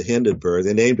named it the Hindenburg.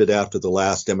 They named it after the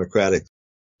last democratic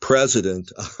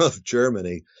president of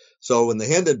Germany. So when the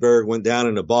Hindenburg went down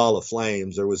in a ball of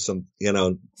flames, there was some,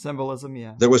 symbolism.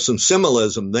 Yeah. There was some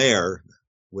symbolism there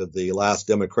with the last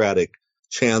democratic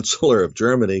chancellor of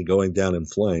Germany going down in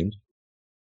flames.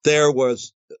 There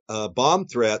was bomb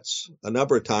threats a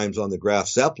number of times on the Graf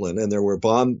Zeppelin, and there were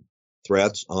bomb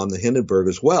threats on the Hindenburg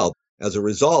as well. As a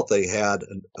result, they had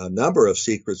a number of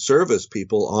Secret Service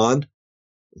people on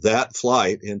that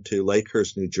flight into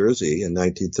Lakehurst, New Jersey in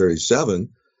 1937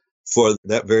 for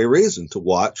that very reason, to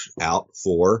watch out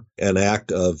for an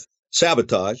act of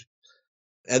sabotage.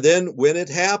 And then when it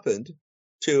happened,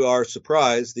 to our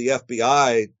surprise, the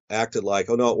FBI acted like,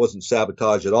 oh, no, it wasn't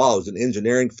sabotage at all. It was an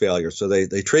engineering failure. So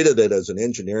they treated it as an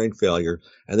engineering failure,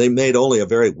 and they made only a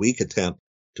very weak attempt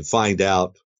to find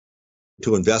out,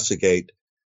 to investigate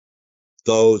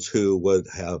those who would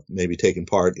have maybe taken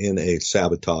part in a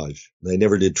sabotage. They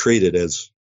never did treat it as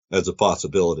a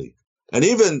possibility. And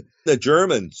even the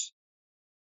Germans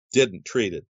didn't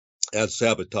treat it as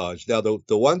sabotage. Now,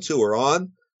 the ones who were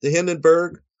on the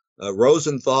Hindenburg,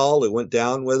 Rosenthal, who went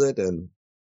down with it, and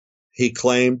he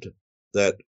claimed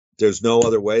that there's no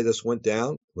other way this went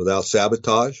down without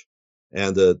sabotage.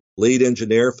 And the lead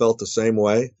engineer felt the same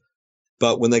way.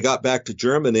 But when they got back to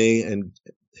Germany, and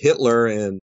Hitler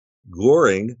and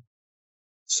Goering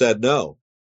said, no,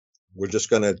 we're just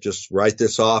going to just write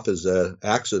this off as an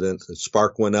accident. The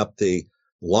spark went up the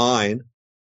line,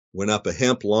 went up a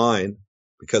hemp line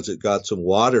because it got some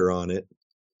water on it,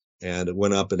 and it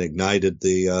went up and ignited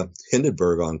the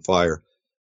Hindenburg on fire.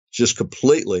 Just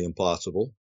completely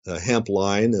impossible. A hemp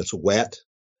line that's wet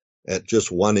at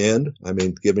just one end. I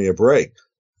mean, give me a break.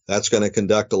 That's going to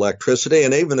conduct electricity.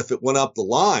 And even if it went up the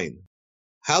line,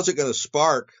 how's it going to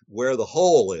spark where the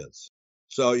hole is?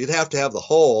 So you'd have to have the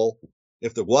hole,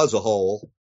 if there was a hole,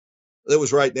 that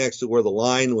was right next to where the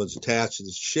line was attached to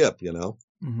the ship,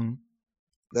 Mm-hmm.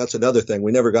 That's another thing.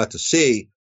 We never got to see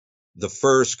the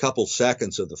first couple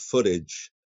seconds of the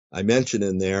footage. I mentioned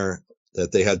in there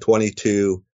that they had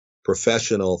 22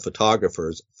 professional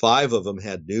photographers. 5 of them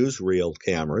had newsreel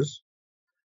cameras,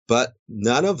 but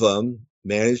none of them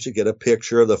managed to get a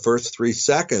picture of the first 3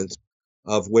 seconds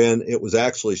of when it was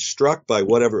actually struck by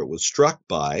whatever it was struck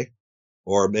by,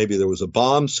 or maybe there was a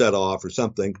bomb set off or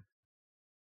something.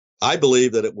 I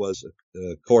believe that it was,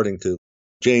 according to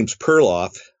James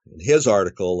Perloff, in his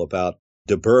article about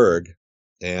de Burgh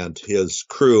and his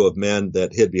crew of men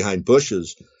that hid behind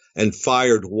bushes and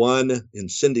fired one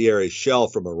incendiary shell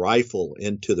from a rifle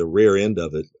into the rear end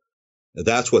of it.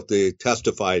 That's what they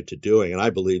testified to doing, and I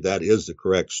believe that is the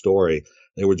correct story.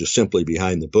 They were just simply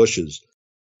behind the bushes.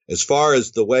 As far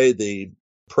as the way the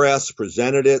press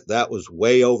presented it, that was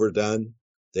way overdone.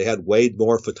 They had way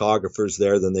more photographers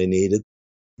there than they needed.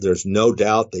 There's no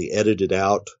doubt they edited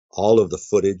out all of the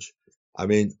footage. I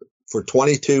mean, for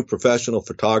 22 professional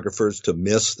photographers to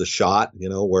miss the shot,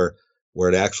 where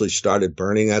it actually started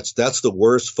burning, that's the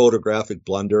worst photographic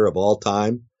blunder of all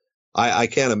time. I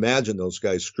can't imagine those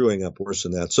guys screwing up worse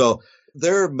than that. So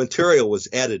their material was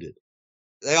edited.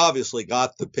 They obviously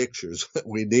got the pictures that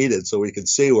we needed so we could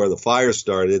see where the fire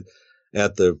started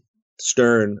at the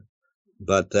stern,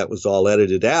 but that was all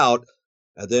edited out.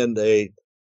 And then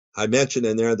I mentioned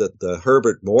in there that the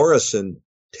Herbert Morrison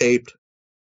taped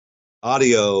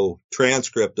audio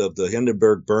transcript of the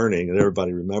Hindenburg burning, and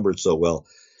everybody remembered so well.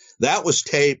 That was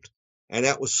taped, and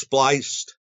that was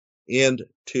spliced into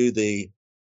the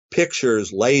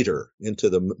pictures later, into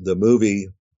the movie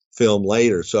film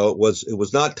later. So it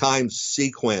was not time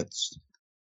sequenced,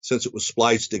 since it was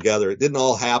spliced together. It didn't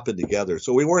all happen together.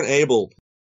 So we weren't able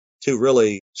to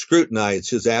really scrutinize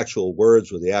his actual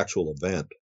words with the actual event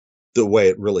the way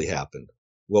it really happened.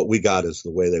 What we got is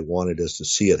the way they wanted us to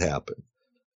see it happen.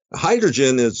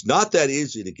 Hydrogen is not that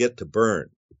easy to get to burn.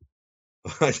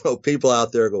 I know people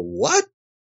out there go, what?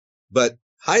 But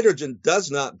hydrogen does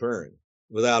not burn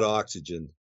without oxygen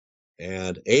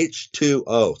and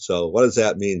H2O. So what does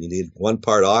that mean? You need 1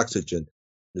 part oxygen,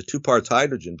 the 2 parts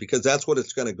hydrogen, because that's what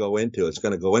it's going to go into. It's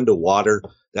going to go into water.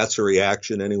 That's a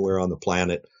reaction anywhere on the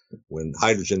planet. When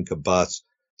hydrogen combusts,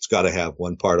 it's got to have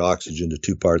 1 part oxygen to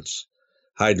 2 parts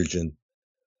hydrogen.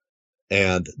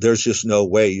 And there's just no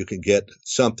way you can get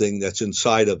something that's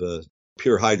inside of a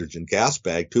pure hydrogen gas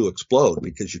bag to explode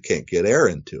because you can't get air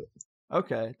into it.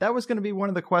 Okay, that was going to be one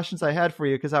of the questions I had for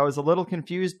you because I was a little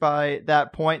confused by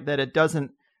that point that it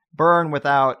doesn't burn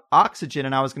without oxygen,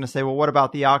 and I was going to say, well, what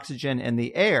about the oxygen in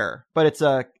the air? But it's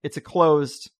a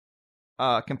closed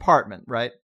compartment,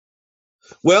 right?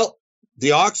 Well,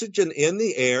 the oxygen in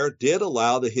the air did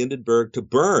allow the Hindenburg to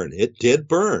burn. It did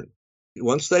burn.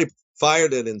 Once they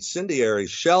fired an incendiary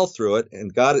shell through it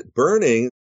and got it burning,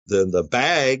 then the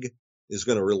bag is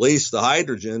going to release the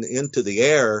hydrogen into the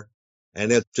air.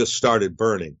 And it just started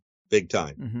burning big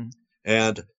time. Mm-hmm.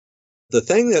 And the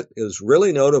thing that is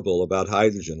really notable about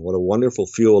hydrogen, what a wonderful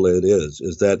fuel it is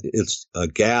that it's a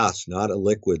gas, not a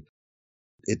liquid.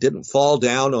 It didn't fall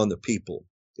down on the people.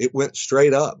 It went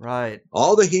straight up. Right.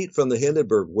 All the heat from the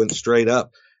Hindenburg went straight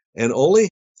up. And only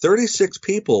 36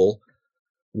 people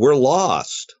were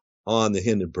lost on the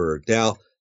Hindenburg. Now,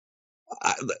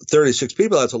 36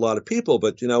 people, that's a lot of people.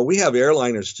 But, we have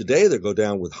airliners today that go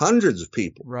down with hundreds of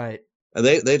people. Right. And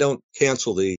they don't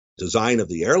cancel the design of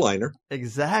the airliner.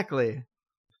 Exactly.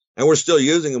 And we're still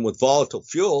using them with volatile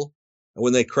fuel. And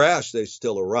when they crash, they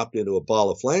still erupt into a ball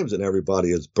of flames and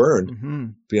everybody is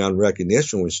burned beyond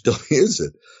recognition. We still use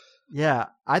it. Yeah,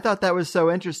 I thought that was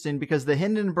so interesting because the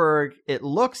Hindenburg, it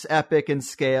looks epic in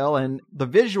scale and the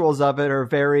visuals of it are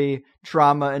very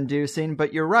trauma-inducing.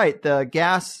 But you're right, the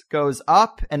gas goes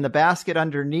up and the basket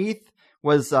underneath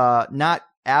was not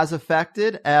as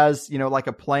affected as, like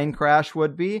a plane crash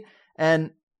would be.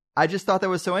 And I just thought that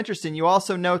was so interesting. You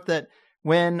also note that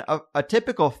when a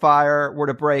typical fire were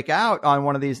to break out on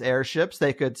one of these airships,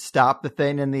 they could stop the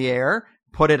thing in the air,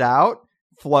 put it out,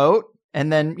 float,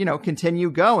 and then,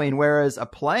 continue going. Whereas a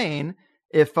plane,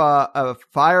 if a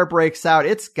fire breaks out,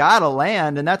 it's got to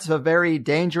land. And that's a very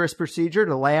dangerous procedure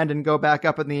to land and go back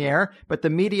up in the air. But the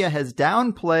media has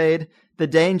downplayed the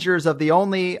dangers of the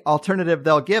only alternative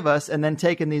they'll give us and then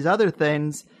taken these other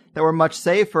things that were much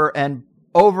safer and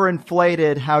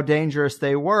overinflated how dangerous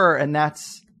they were. And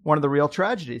that's one of the real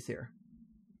tragedies here.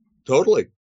 Totally.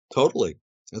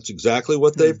 That's exactly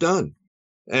what they've done.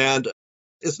 And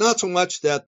it's not so much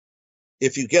that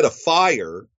if you get a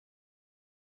fire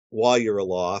while you're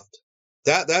aloft,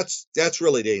 that's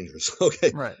really dangerous.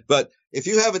 Okay. Right. But if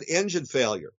you have an engine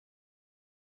failure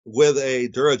with a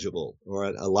dirigible or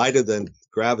a lighter than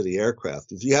gravity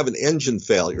aircraft, if you have an engine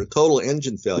failure, total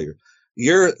engine failure,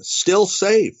 you're still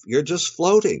safe. You're just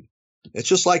floating. It's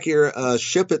just like you're a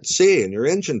ship at sea and your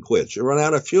engine quits. You run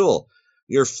out of fuel.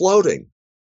 You're floating.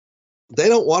 They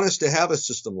don't want us to have a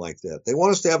system like that. They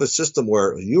want us to have a system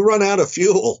where you run out of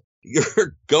fuel,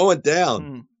 you're going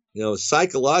down.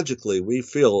 Psychologically, we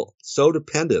feel so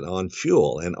dependent on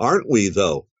fuel. And aren't we,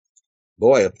 though?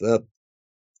 Boy, if the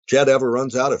jet ever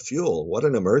runs out of fuel, what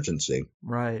an emergency.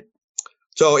 Right.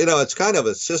 So, it's kind of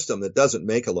a system that doesn't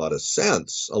make a lot of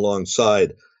sense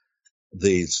alongside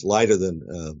these lighter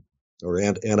than or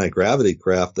anti-gravity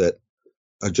craft that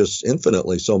are just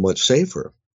infinitely so much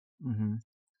safer. Mm-hmm.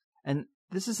 And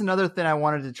this is another thing I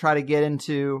wanted to try to get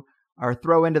into or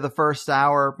throw into the first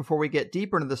hour before we get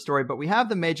deeper into the story. But we have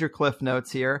the major cliff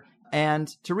notes here. And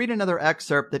to read another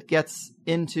excerpt that gets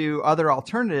into other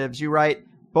alternatives, you write,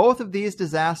 both of these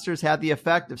disasters had the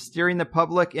effect of steering the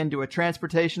public into a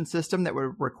transportation system that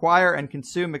would require and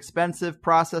consume expensive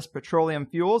processed petroleum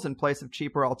fuels in place of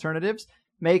cheaper alternatives.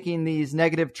 Making these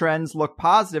negative trends look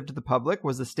positive to the public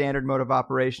was the standard mode of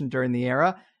operation during the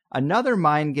era. Another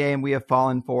mind game we have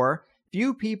fallen for.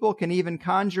 Few people can even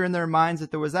conjure in their minds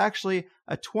that there was actually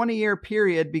a 20-year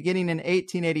period beginning in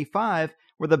 1885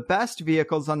 where the best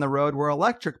vehicles on the road were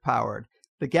electric powered.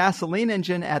 The gasoline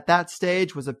engine at that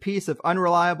stage was a piece of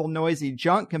unreliable, noisy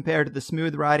junk compared to the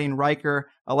smooth-riding Riker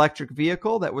electric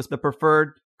vehicle that was the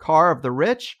preferred car of the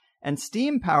rich. And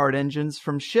steam-powered engines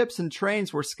from ships and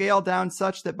trains were scaled down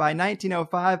such that by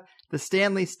 1905, the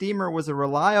Stanley steamer was a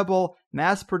reliable,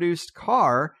 mass-produced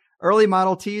car. Early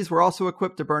Model Ts were also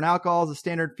equipped to burn alcohol as a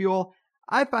standard fuel.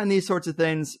 I find these sorts of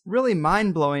things really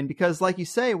mind-blowing because, like you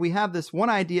say, we have this one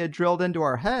idea drilled into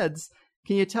our heads.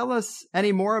 Can you tell us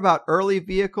any more about early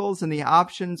vehicles and the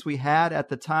options we had at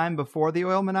the time before the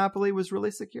oil monopoly was really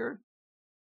secured?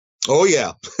 Oh,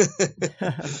 yeah.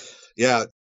 Yeah.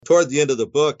 Toward the end of the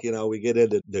book, we get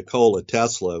into Nikola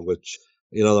Tesla, which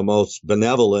the most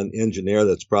benevolent engineer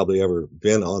that's probably ever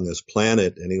been on this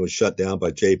planet, and he was shut down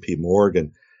by J.P.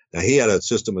 Morgan. Now, he had a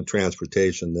system of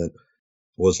transportation that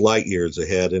was light years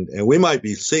ahead, and we might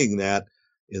be seeing that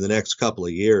in the next couple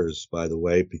of years, by the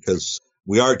way, because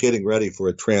we are getting ready for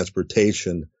a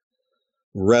transportation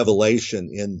revelation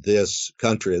in this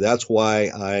country. That's why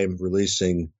I'm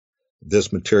releasing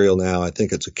this material now. I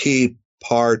think it's a key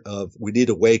part of, we need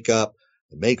to wake up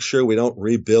and make sure we don't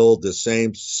rebuild the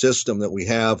same system that we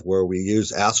have where we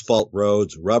use asphalt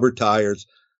roads, rubber tires.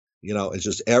 It's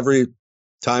just every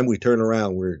time we turn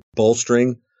around, we're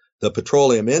bolstering the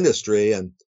petroleum industry,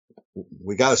 and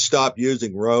we got to stop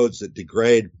using roads that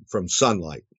degrade from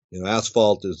sunlight.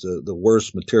 Asphalt is the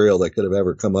worst material that could have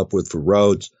ever come up with for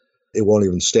roads. It won't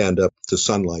even stand up to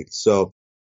sunlight. So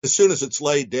as soon as it's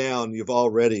laid down, you've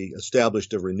already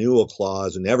established a renewal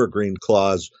clause, an evergreen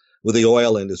clause with the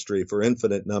oil industry for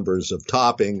infinite numbers of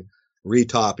topping,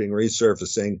 retopping,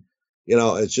 resurfacing.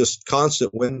 It's just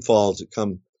constant windfalls that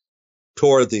come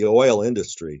toward the oil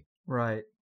industry. Right.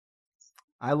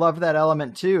 I love that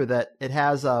element too, that it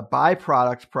has a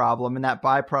byproduct problem, and that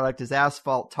byproduct is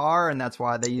asphalt tar, and that's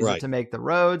why they use it to make the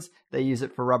roads. They use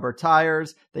it for rubber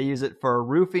tires. They use it for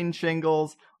roofing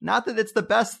shingles. Not that it's the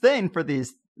best thing for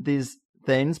these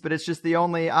things, but it's just the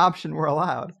only option we're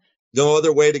allowed. No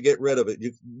other way to get rid of it.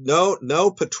 No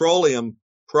petroleum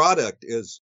product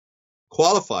is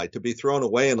qualified to be thrown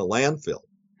away in a landfill.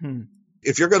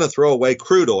 If you're going to throw away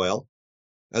crude oil,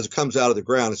 as it comes out of the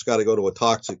ground, it's got to go to a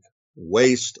toxic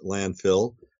waste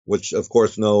landfill, which of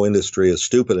course no industry is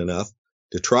stupid enough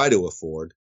to try to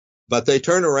afford. But they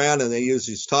turn around and they use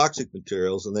these toxic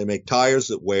materials and they make tires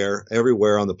that wear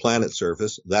everywhere on the planet's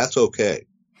surface. That's okay.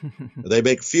 They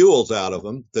make fuels out of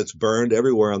them that's burned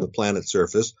everywhere on the planet's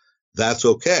surface. That's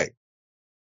okay.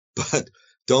 But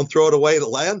don't throw it away in a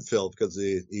landfill, because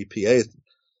the EPA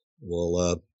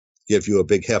will give you a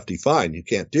big hefty fine. You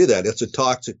can't do that. It's a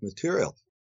toxic material.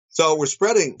 So we're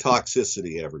spreading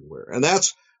toxicity everywhere. And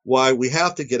that's why we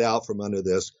have to get out from under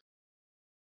this.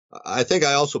 I think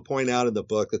I also point out in the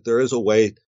book that there is a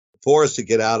way for us to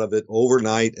get out of it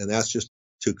overnight, and that's just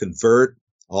to convert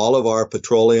all of our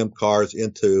petroleum cars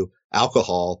into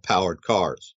alcohol-powered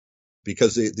cars.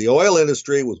 Because the oil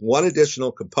industry, with one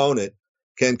additional component,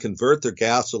 can convert their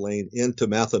gasoline into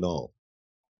methanol.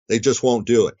 They just won't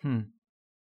do it.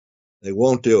 They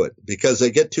won't do it because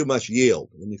they get too much yield.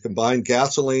 When you combine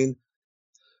gasoline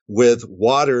with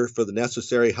water for the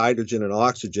necessary hydrogen and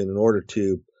oxygen in order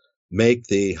to make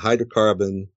the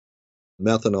hydrocarbon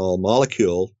methanol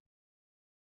molecule,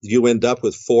 you end up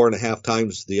with 4.5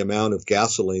 times the amount of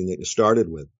gasoline that you started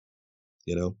with,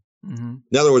 In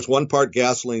other words, 1 part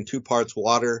gasoline, 2 parts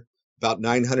water, about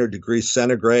 900 degrees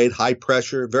centigrade, high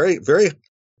pressure, very, very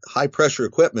high pressure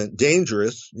equipment,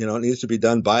 dangerous. It needs to be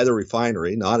done by the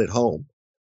refinery, not at home.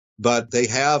 But they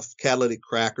have catalytic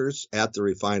crackers at the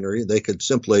refinery. They could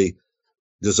simply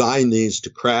design these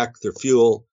to crack their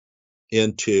fuel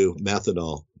into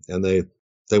methanol, and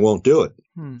they won't do it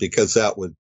because that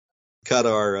would cut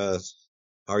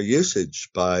our usage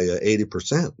by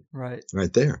 80%.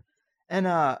 Right there.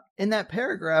 And in that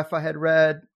paragraph I had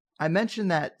read, I mentioned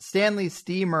that Stanley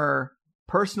Steamer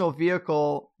personal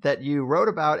vehicle that you wrote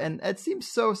about, and it seems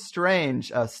so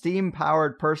strange, a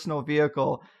steam-powered personal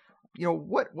vehicle.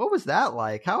 What was that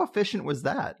like? How efficient was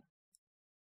that?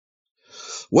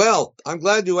 Well, I'm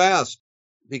glad you asked,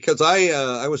 because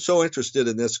I was so interested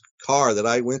in this car that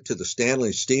I went to the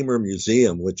Stanley Steamer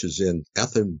Museum, which is in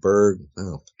Ethenberg.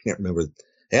 I can't remember.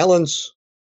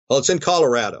 It's in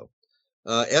Colorado.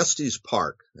 Estes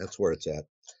Park. That's where it's at.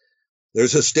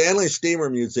 There's a Stanley Steamer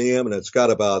Museum, and it's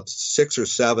got about 6 or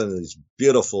 7 of these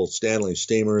beautiful Stanley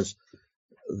steamers.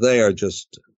 They are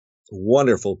just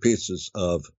wonderful pieces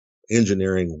of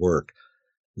engineering work.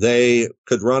 They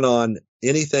could run on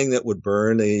anything that would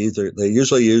burn. They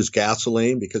usually use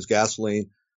gasoline, because gasoline,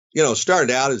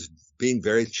 started out as being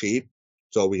very cheap.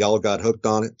 So we all got hooked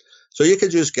on it. So you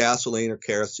could use gasoline or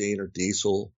kerosene or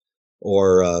diesel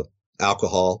or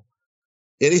alcohol,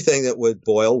 anything that would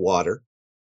boil water.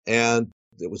 And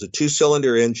it was a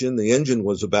 2-cylinder engine. The engine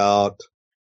was about,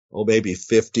 maybe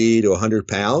 50 to 100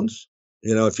 pounds.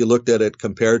 If you looked at it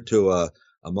compared to a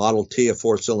Model T, a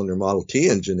 4-cylinder Model T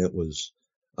engine, it was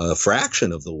a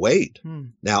fraction of the weight.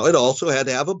 Now, it also had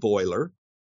to have a boiler.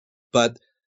 But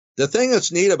the thing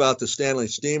that's neat about the Stanley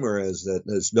Steamer is that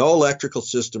there's no electrical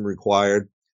system required.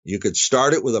 You could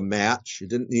start it with a match. You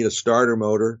didn't need a starter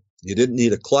motor. You didn't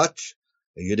need a clutch.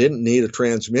 You didn't need a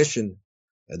transmission.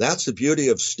 And that's the beauty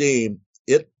of steam.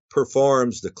 It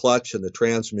performs the clutch and the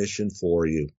transmission for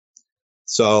you.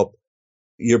 So,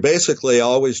 you're basically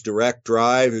always direct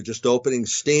drive. You're just opening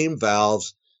steam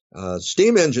valves.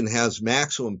 Steam engine has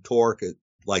maximum torque at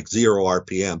like 0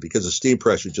 RPM because the steam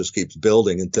pressure just keeps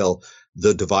building until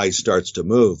the device starts to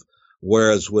move.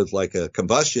 Whereas with like a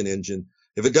combustion engine,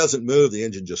 if it doesn't move, the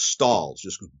engine just stalls,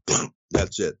 just goes, boom,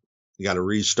 that's it. You got to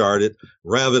restart it,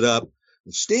 rev it up.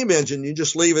 The steam engine, you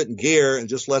just leave it in gear and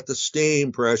just let the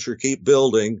steam pressure keep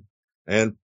building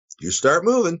and you start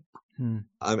moving.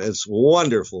 It's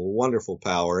wonderful, wonderful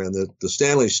power. And the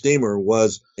Stanley steamer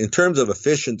was, in terms of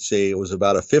efficiency, it was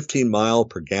about a 15 mile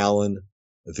per gallon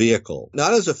vehicle.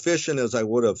 Not as efficient as I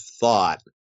would have thought,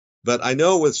 but I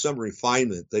know with some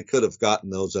refinement, they could have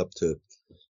gotten those up to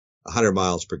 100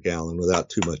 miles per gallon without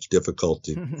too much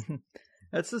difficulty.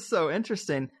 That's just so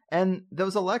interesting. And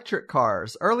those electric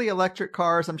cars, early electric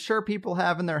cars, I'm sure people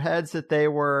have in their heads that they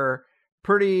were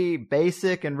pretty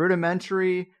basic and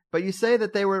rudimentary, but you say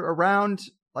that they were around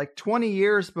like 20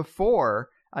 years before.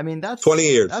 I mean, that's 20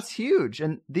 years. That's huge.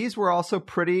 And these were also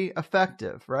pretty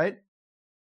effective, right?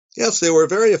 Yes, they were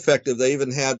very effective. They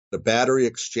even had a battery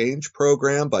exchange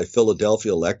program by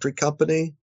Philadelphia Electric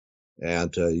Company.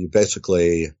 And you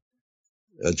basically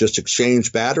just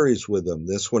exchange batteries with them.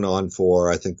 This went on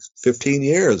for, I think, 15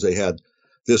 years. They had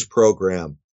this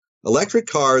program. Electric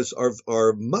cars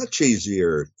are much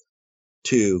easier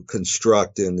to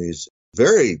construct in these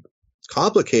very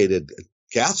complicated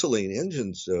gasoline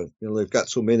engines. They've got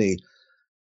so many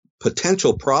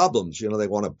potential problems. They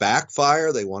want to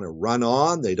backfire. They want to run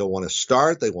on. They don't want to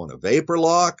start. They want to vapor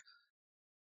lock.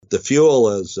 The fuel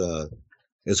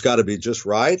it's got to be just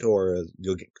right, or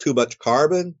you'll get too much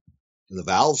carbon and the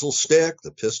valves will stick.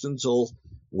 The pistons will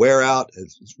wear out.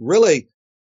 It's really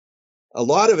a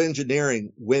lot of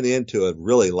engineering went into a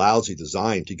really lousy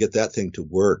design to get that thing to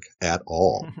work at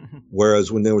all.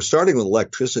 Whereas when they were starting with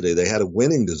electricity, they had a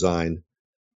winning design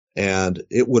and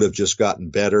it would have just gotten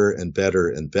better and better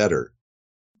and better.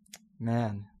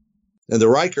 Man. And the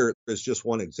Riker is just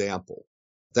one example.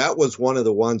 That was one of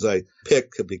the ones I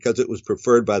picked because it was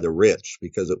preferred by the rich,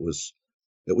 because it was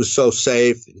so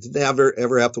safe. You didn't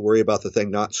ever have to worry about the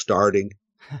thing not starting.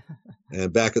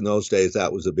 And back in those days,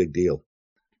 that was a big deal.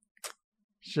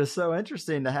 It's just so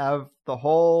interesting to have the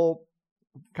whole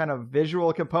kind of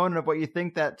visual component of what you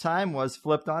think that time was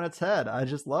flipped on its head. I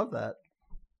just love that.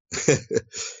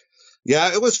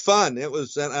 Yeah, it was fun. It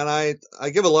was, and I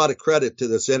give a lot of credit to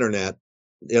this internet.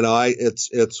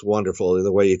 It's wonderful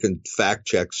the way you can fact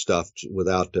check stuff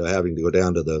without having to go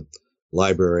down to the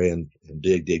library and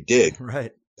dig.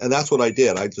 Right. And that's what I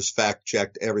did. I just fact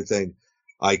checked everything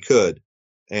I could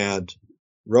and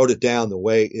wrote it down the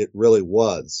way it really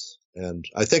was. And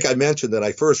I think I mentioned that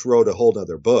I first wrote a whole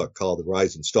other book called The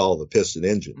Rise and Fall of a Piston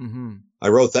Engine. Mm-hmm. I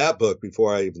wrote that book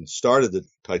before I even started the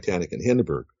Titanic and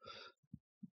Hindenburg.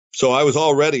 So I was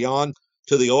already on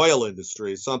to the oil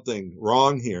industry. Something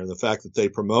wrong here. The fact that they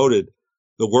promoted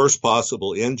the worst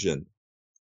possible engine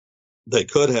they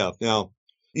could have. Now,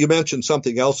 you mentioned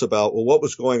something else about, what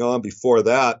was going on before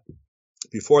that?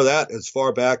 Before that, as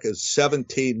far back as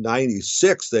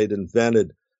 1796, they'd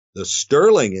invented the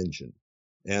Stirling engine.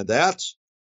 And that's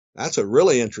a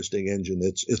really interesting engine.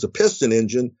 It's a piston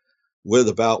engine with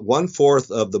about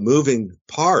 1/4 of the moving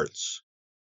parts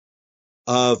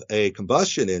of a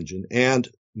combustion engine and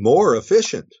more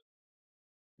efficient,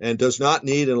 and does not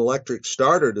need an electric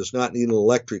starter, does not need an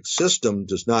electric system,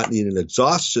 does not need an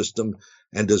exhaust system,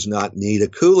 and does not need a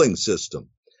cooling system.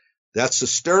 That's the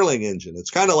Stirling engine. It's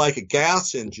kind of like a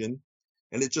gas engine,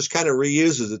 and it just kind of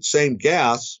reuses its same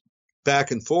gas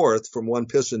back and forth from one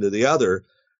piston to the other.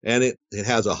 And it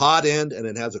has a hot end and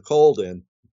it has a cold end.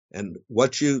 And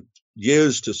what you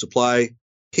use to supply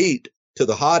heat to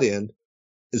the hot end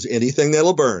is anything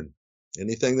that'll burn.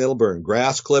 Anything that'll burn.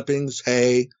 Grass clippings,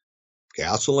 hay,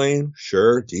 gasoline,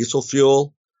 sure, diesel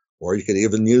fuel, or you could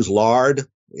even use lard,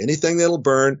 anything that'll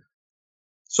burn.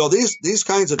 So these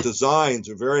kinds of designs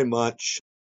are very much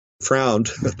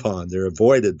frowned upon. They're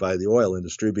avoided by the oil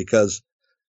industry because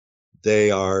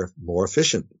they are more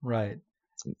efficient. Right.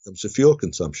 When it comes to fuel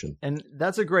consumption. And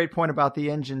that's a great point about the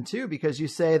engine too, because you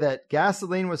say that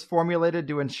gasoline was formulated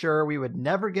to ensure we would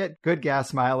never get good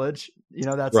gas mileage.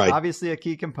 That's right. Obviously a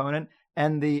key component.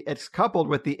 And it's coupled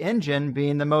with the engine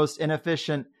being the most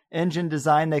inefficient engine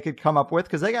design they could come up with,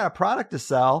 because they got a product to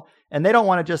sell and they don't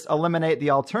want to just eliminate the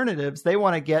alternatives. They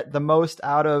want to get the most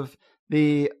out of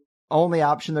the only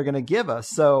option they're going to give us.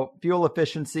 So fuel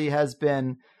efficiency has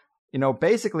been,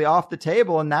 basically off the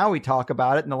table. And now we talk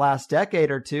about it in the last decade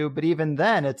or two, but even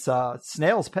then it's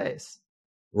snail's pace.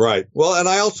 Right. Well, and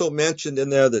I also mentioned in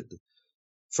there that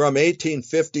from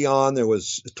 1850 on, there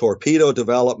was torpedo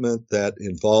development that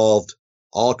involved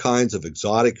all kinds of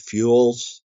exotic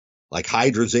fuels like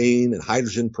hydrazine and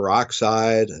hydrogen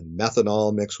peroxide and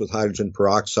methanol mixed with hydrogen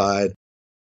peroxide.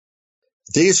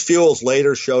 These fuels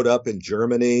later showed up in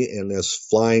Germany in this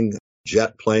flying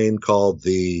jet plane called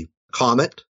the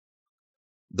Comet.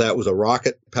 That was a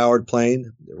rocket-powered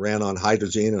plane that ran on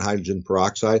hydrazine and hydrogen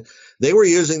peroxide. They were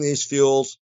using these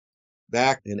fuels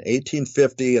back in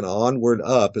 1850 and onward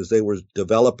up as they were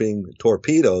developing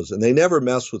torpedoes, and they never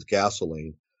messed with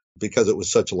gasoline because it was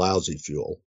such lousy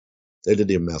fuel. They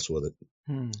didn't even mess with it.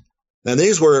 And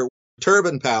these were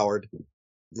turbine-powered.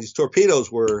 These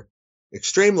torpedoes were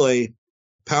extremely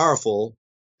powerful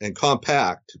and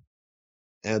compact,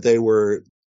 and they were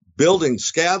building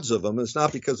scads of them. It's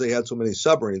not because they had so many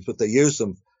submarines, but they used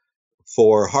them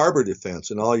for harbor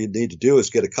defense. And all you need to do is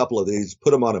get a couple of these,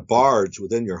 put them on a barge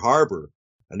within your harbor,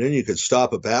 and then you could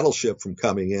stop a battleship from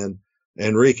coming in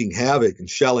and wreaking havoc and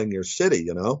shelling your city,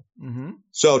 you know? Mm-hmm.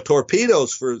 So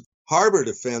torpedoes for harbor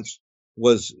defense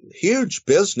was huge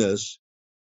business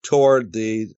toward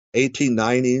the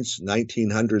 1890s,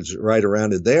 1900s, right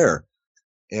around in there.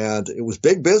 And it was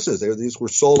big business. These were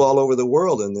sold all over the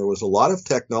world, and there was a lot of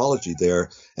technology there.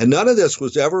 And none of this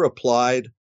was ever applied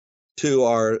to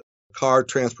our car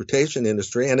transportation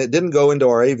industry, and it didn't go into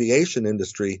our aviation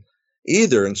industry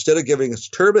either. Instead of giving us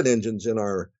turbine engines in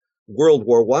our World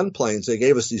War I planes, they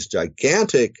gave us these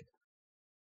gigantic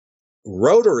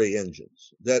rotary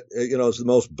engines that, you know, is the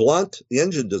most blunt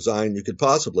engine design you could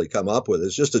possibly come up with.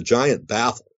 It's just a giant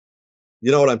baffle.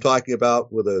 You know what I'm talking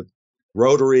about with a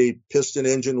rotary piston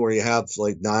engine where you have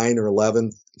like 9 or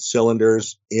 11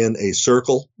 cylinders in a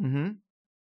circle,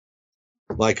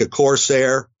 like a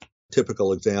Corsair,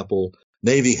 typical example,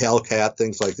 Navy Hellcat,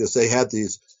 things like this. They had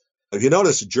these. If you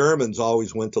notice, the Germans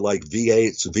always went to like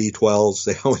V8s, V12s.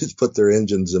 They always put their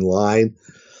engines in line,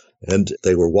 and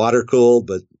they were water cooled,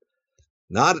 but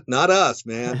not us,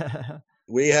 man.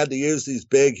 We had to use these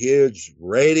big, huge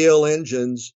radial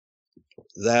engines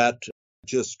that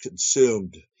just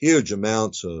consumed huge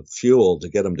amounts of fuel to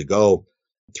get them to go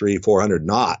 300-400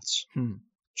 knots.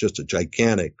 Just a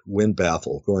gigantic wind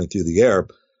baffle going through the air.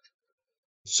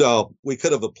 So we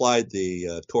could have applied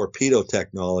the torpedo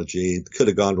technology, could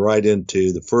have gone right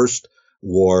into the first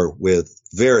war with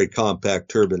very compact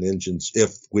turbine engines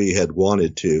if we had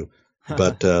wanted to,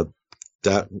 but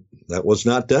that was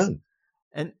not done.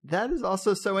 And that is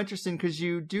also so interesting because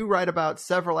you do write about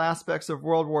several aspects of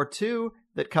World War II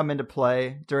that come into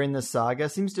play during this saga.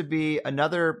 Seems to be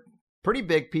another pretty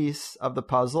big piece of the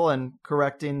puzzle and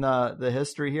correcting the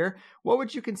history here. What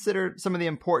would you consider some of the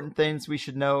important things we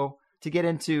should know to get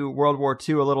into World War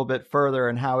II a little bit further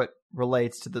and how it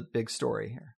relates to the big story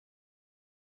here?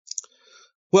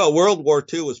 Well, World War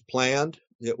II was planned.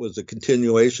 It was a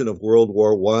continuation of World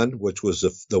War I, which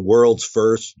was the world's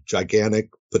first gigantic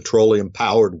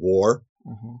petroleum-powered war.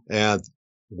 And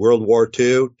World War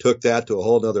II took that to a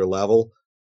whole other level.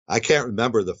 I can't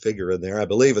remember the figure in there. I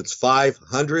believe it's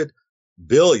 500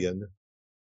 billion.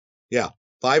 Yeah,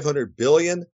 500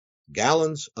 billion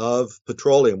gallons of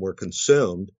petroleum were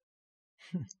consumed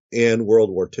in World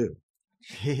War II.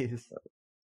 Jeez.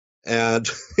 And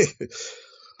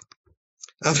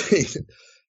I mean,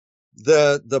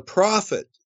 the profit,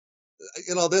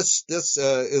 you know, this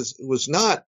was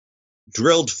not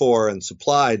drilled for and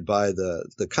supplied by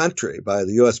the country, by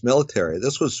the U.S. military.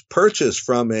 This was purchased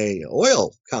from a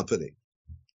oil company.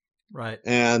 Right.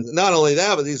 And not only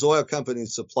that, but these oil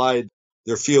companies supplied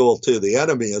their fuel to the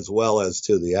enemy as well as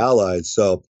to the Allies.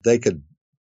 So they could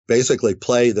basically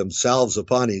play themselves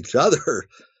upon each other,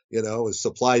 you know, with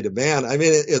supply demand. I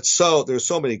mean, there's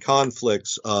so many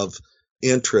conflicts of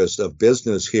interest of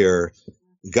business here,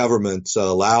 governments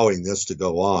allowing this to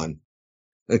go on.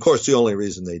 And of course, the only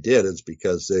reason they did is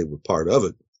because they were part of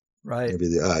it. Right. Maybe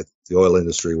the oil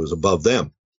industry was above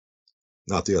them,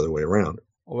 not the other way around.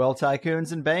 Oil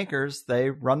tycoons and bankers, they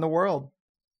run the world.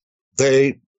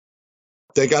 They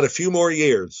got a few more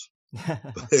years,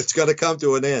 but it's going to come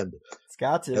to an end. It's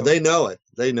got to. And they know it.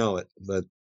 They know it. But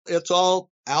it's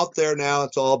all out there now.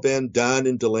 It's all been done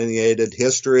and delineated.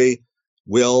 History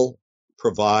will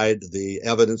provide the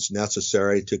evidence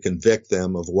necessary to convict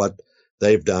them of what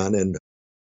they've done. And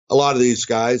a lot of these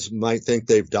guys might think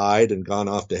they've died and gone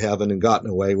off to heaven and gotten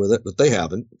away with it, but they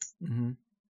haven't. Mm-hmm.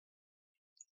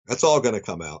 That's all going to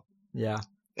come out. Yeah.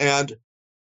 And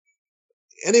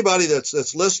anybody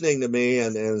that's listening to me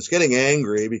and is getting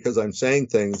angry because I'm saying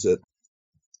things that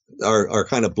are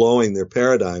kind of blowing their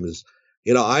paradigm is,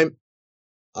 you know,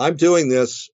 I'm doing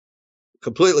this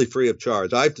completely free of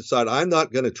charge. I've decided I'm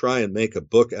not going to try and make a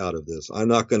book out of this. I'm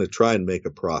not going to try and make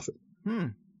a profit.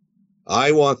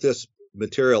 I want this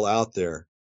material out there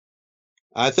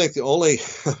I think the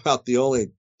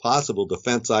only possible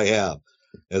defense I have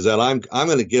is that I'm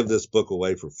going to give this book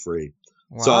away for free.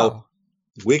 Wow. So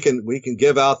we can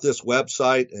give out this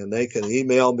website, and they can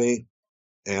email me,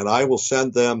 and I will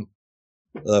send them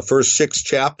the first 6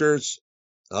 chapters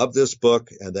of this book,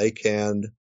 and they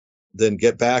can then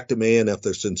get back to me. And if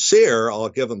they're sincere, I'll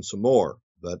give them some more.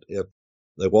 But if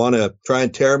they want to try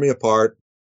and tear me apart,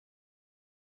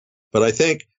 but I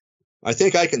think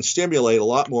I can stimulate a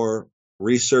lot more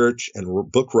research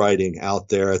and book writing out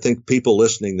there. I think people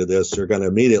listening to this are going to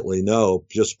immediately know,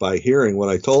 just by hearing what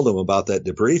I told them about that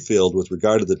debris field with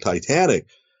regard to the Titanic,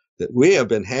 that we have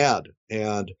been had.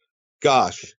 And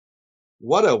gosh,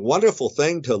 what a wonderful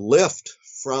thing to lift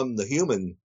from the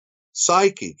human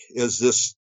psyche is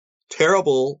this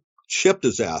terrible ship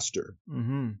disaster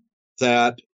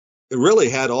that really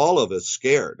had all of us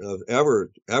scared of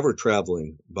ever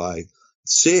traveling by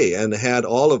sea, and had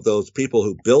all of those people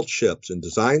who built ships and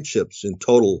designed ships in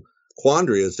total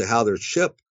quandary as to how their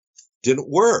ship didn't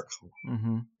work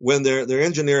when their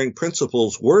engineering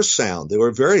principles were sound. They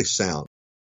were very sound.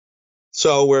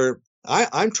 So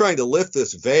I'm trying to lift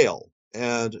this veil,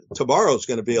 and tomorrow's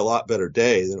going to be a lot better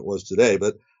day than it was today.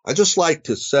 But I just like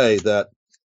to say that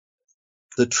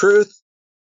the truth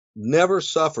never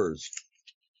suffers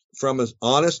from an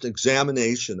honest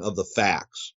examination of the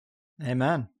facts.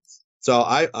 Amen. So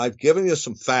I've given you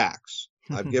some facts.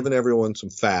 I've given everyone some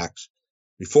facts.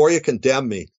 Before you condemn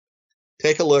me,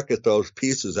 take a look at those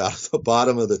pieces out of the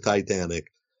bottom of the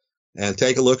Titanic, and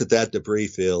take a look at that debris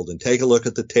field, and take a look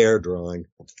at the tear drawing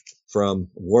from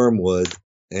Wormwood.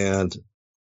 And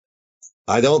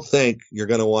I don't think you're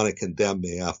going to want to condemn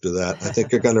me after that. I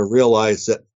think you're going to realize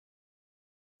that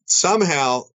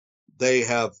somehow they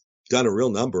have done a real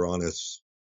number on us.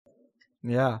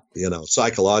 Yeah.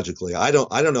 Psychologically. I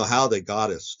don't know how they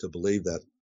got us to believe that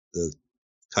the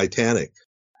Titanic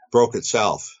broke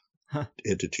itself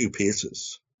into 2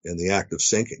 pieces in the act of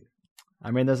sinking.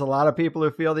 I mean, there's a lot of people who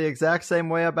feel the exact same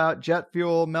way about jet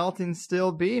fuel melting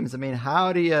steel beams. I mean,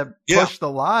 how do you push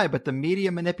the lie? But the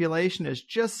media manipulation is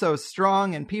just so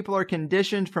strong, and people are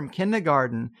conditioned from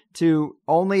kindergarten to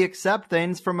only accept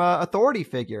things from an authority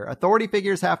figure. Authority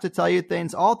figures have to tell you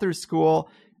things all through school.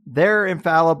 They're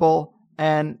infallible.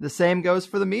 And the same goes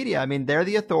for the media. I mean, they're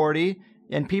the authority,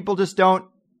 and people just don't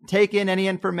take in any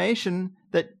information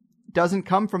that doesn't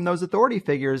come from those authority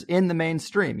figures in the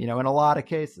mainstream, in a lot of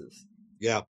cases.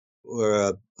 Yeah.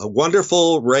 We're a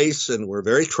wonderful race, and we're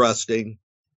very trusting,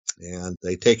 and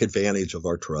they take advantage of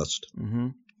our trust.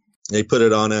 They put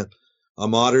it on a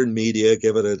modern media,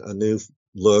 give it a new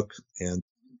look, and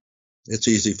it's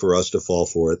easy for us to fall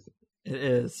for it. It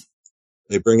is.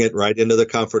 They bring it right into the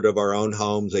comfort of our own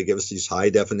homes. They give us these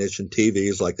high definition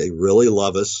TVs like they really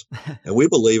love us, and we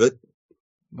believe it.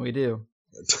 We do.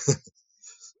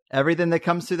 Everything that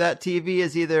comes through that TV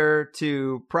is either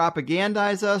to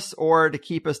propagandize us or to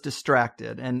keep us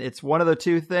distracted. And it's one of the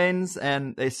 2 things,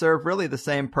 and they serve really the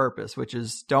same purpose, which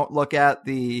is don't look at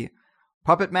the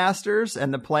puppet masters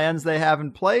and the plans they have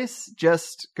in place.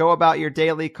 Just go about your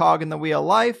daily cog in the wheel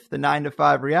life, the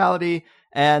 9-to-5 reality,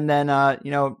 and then,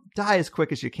 die as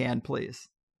quick as you can, please.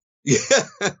 Yeah.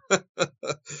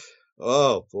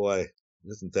 Oh, boy.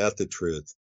 Isn't that the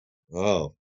truth?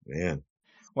 Oh, man.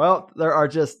 Well, there are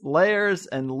just layers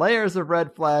and layers of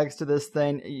red flags to this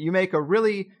thing. You make a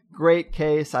really great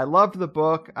case. I loved the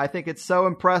book. I think it's so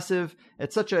impressive.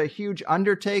 It's such a huge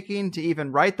undertaking to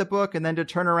even write the book, and then to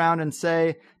turn around and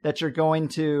say that you're going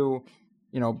to,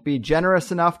 be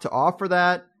generous enough to offer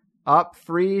that up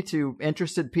free to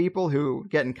interested people who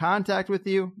get in contact with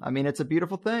you. I mean, it's a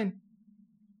beautiful thing.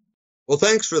 Well,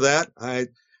 thanks for that. I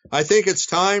think it's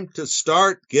time to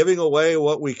start giving away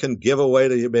what we can give away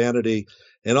to humanity.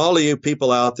 And all of you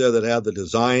people out there that have the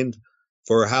design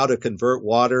for how to convert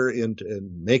water into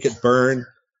and make it burn,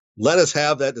 let us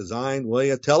have that design, will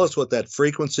you? Tell us what that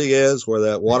frequency is, where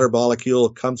that water molecule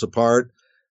comes apart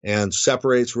and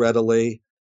separates readily.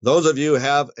 Those of you who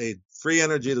have a free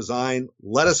energy design,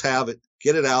 let us have it.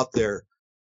 Get it out there,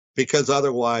 because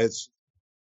otherwise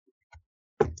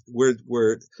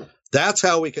that's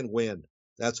how we can win.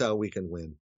 That's how we can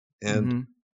win. And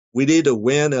we need to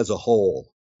win as a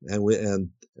whole. And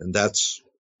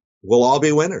we'll all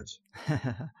be winners.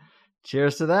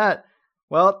 Cheers to that.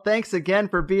 Well, thanks again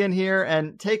for being here,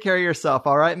 and take care of yourself.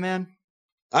 All right, man?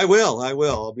 I will.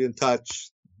 I'll be in touch.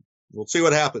 We'll see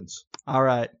what happens. All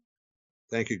right.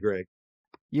 Thank you, Greg.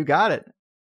 You got it.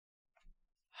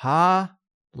 Hallelujah,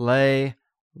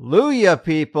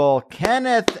 people.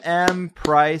 Kenneth M.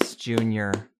 Price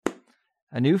Jr.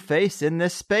 A new face in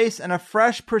this space and a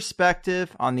fresh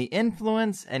perspective on the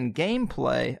influence and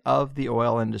gameplay of the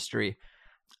oil industry.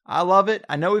 I love it.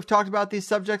 I know we've talked about these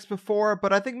subjects before,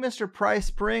 but I think Mr. Price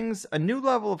brings a new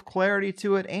level of clarity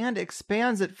to it and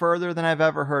expands it further than I've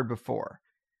ever heard before.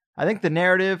 I think the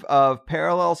narrative of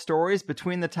parallel stories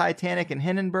between the Titanic and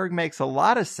Hindenburg makes a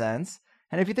lot of sense.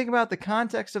 And if you think about the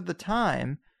context of the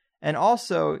time, and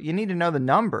also you need to know the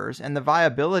numbers and the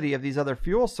viability of these other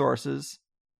fuel sources,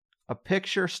 a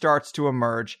picture starts to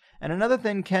emerge. And another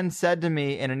thing Ken said to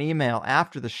me in an email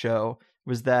after the show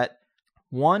was that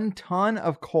 1 ton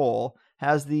of coal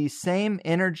has the same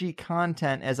energy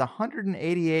content as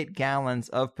 188 gallons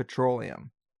of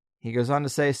petroleum. He goes on to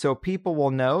say, so people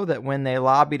will know that when they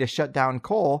lobby to shut down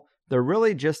coal, they're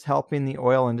really just helping the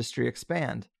oil industry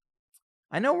expand.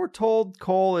 I know we're told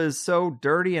coal is so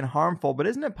dirty and harmful, but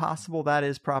isn't it possible that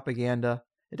is propaganda?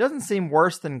 It doesn't seem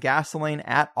worse than gasoline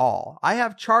at all. I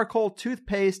have charcoal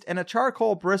toothpaste and a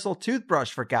charcoal bristle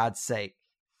toothbrush, for God's sake.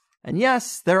 And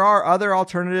yes, there are other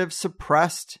alternatives,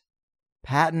 suppressed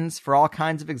patents for all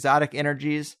kinds of exotic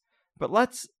energies, but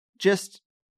let's just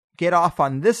get off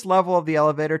on this level of the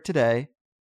elevator today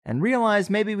and realize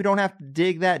maybe we don't have to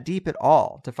dig that deep at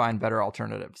all to find better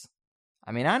alternatives.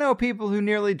 I mean, I know people who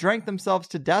nearly drank themselves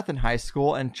to death in high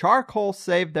school and charcoal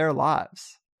saved their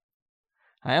lives.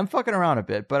 I am fucking around a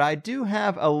bit, but I do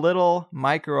have a little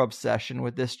micro-obsession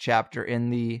with this chapter in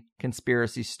the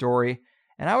conspiracy story,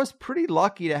 and I was pretty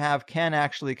lucky to have Ken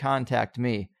actually contact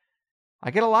me. I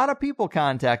get a lot of people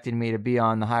contacting me to be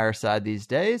on the higher side these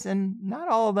days, and not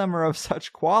all of them are of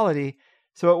such quality,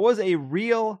 so it was a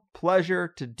real pleasure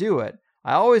to do it.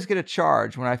 I always get a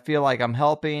charge when I feel like I'm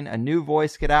helping a new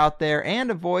voice get out there,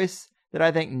 and a voice that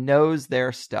I think knows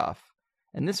their stuff.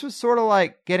 And this was sort of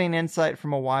like getting insight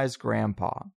from a wise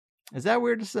grandpa. Is that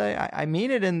weird to say? I mean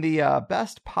it in the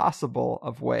best possible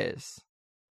of ways.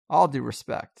 All due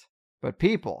respect. But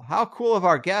people, how cool of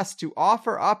our guest to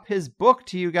offer up his book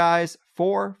to you guys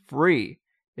for free.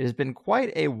 It has been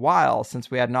quite a while since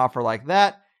we had an offer like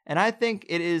that, and I think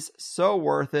it is so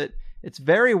worth it. It's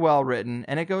very well written,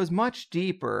 and it goes much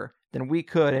deeper than we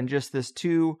could in just this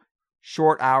 2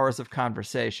 short hours of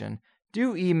conversation.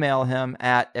 Do email him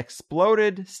at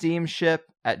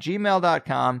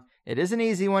explodedsteamship@gmail.com. It is an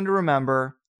easy one to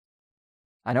remember.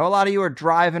 I know a lot of you are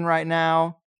driving right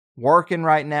now, working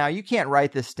right now. You can't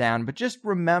write this down, but just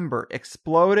remember,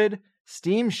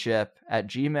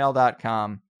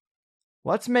 explodedsteamship@gmail.com.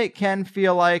 Let's make Ken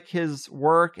feel like his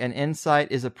work and insight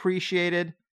is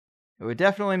appreciated. It would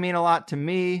definitely mean a lot to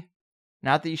me.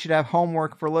 Not that you should have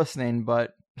homework for listening,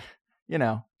 but, you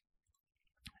know.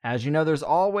 As you know, there's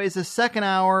always a second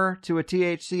hour to a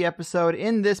THC episode.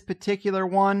 In this particular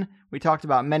one, we talked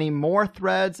about many more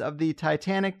threads of the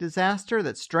Titanic disaster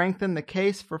that strengthened the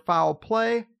case for foul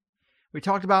play. We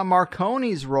talked about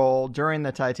Marconi's role during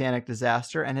the Titanic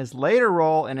disaster and his later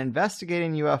role in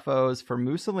investigating UFOs for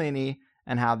Mussolini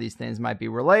and how these things might be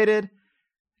related.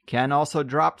 Ken also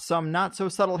dropped some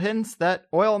not-so-subtle hints that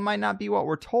oil might not be what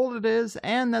we're told it is,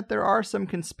 and that there are some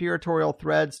conspiratorial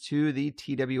threads to the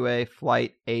TWA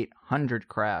Flight 800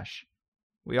 crash.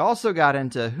 We also got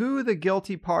into who the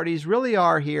guilty parties really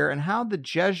are here and how the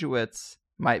Jesuits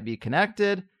might be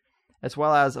connected, as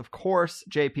well as, of course,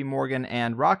 J.P. Morgan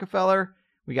and Rockefeller.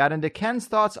 We got into Ken's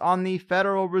thoughts on the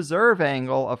Federal Reserve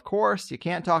angle. Of course, you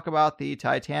can't talk about the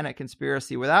Titanic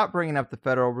conspiracy without bringing up the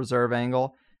Federal Reserve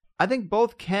angle. I think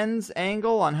both Ken's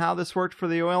angle on how this worked for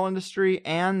the oil industry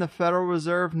and the Federal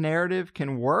Reserve narrative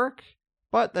can work,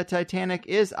 but the Titanic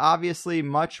is obviously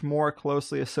much more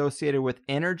closely associated with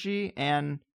energy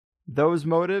and those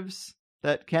motives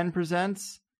that Ken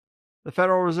presents. The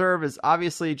Federal Reserve is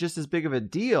obviously just as big of a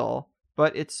deal,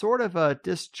 but it's sort of a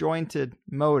disjointed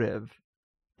motive.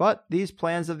 But these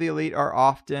plans of the elite are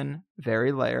often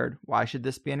very layered. Why should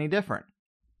this be any different?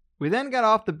 We then got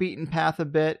off the beaten path a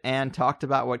bit and talked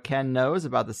about what Ken knows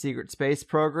about the secret space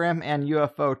program and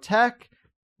UFO tech,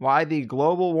 why the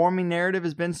global warming narrative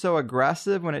has been so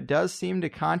aggressive when it does seem to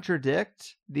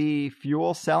contradict the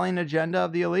fuel selling agenda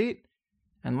of the elite,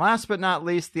 and last but not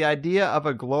least, the idea of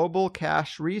a global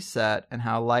cash reset and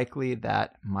how likely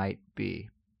that might be.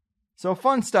 So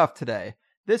fun stuff today.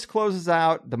 This closes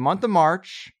out the month of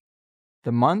March,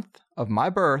 the month of my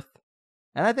birth,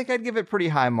 and I think I'd give it pretty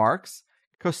high marks.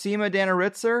 Cosima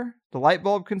Danaritzer, the light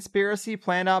bulb conspiracy,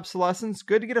 planned obsolescence.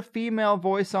 Good to get a female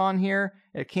voice on here.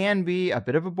 It can be a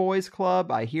bit of a boys'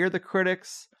 club. I hear the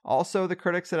critics, also the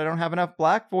critics that I don't have enough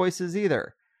black voices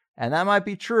either. And that might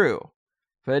be true.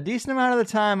 But a decent amount of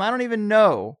the time, I don't even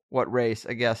know what race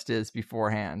a guest is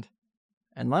beforehand.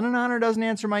 And Lennon Honor doesn't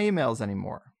answer my emails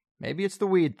anymore. Maybe it's the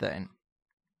weed thing.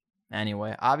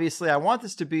 Anyway, obviously I want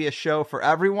this to be a show for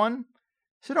everyone,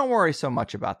 so don't worry so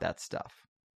much about that stuff.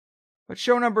 But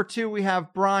show number 2, we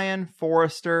have Brian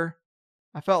Forrester.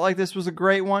 I felt like this was a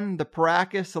great one. The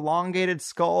Paracus, elongated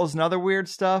skulls, and other weird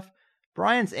stuff.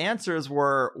 Brian's answers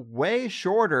were way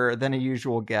shorter than a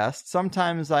usual guest.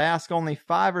 Sometimes I ask only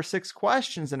 5 or 6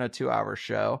 questions in a 2-hour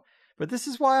show. But this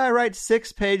is why I write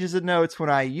 6 pages of notes when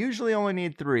I usually only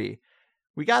need 3.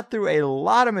 We got through a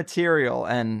lot of material,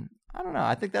 and I don't know,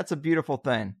 I think that's a beautiful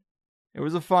thing. It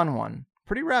was a fun one.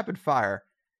 Pretty rapid fire.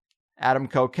 Adam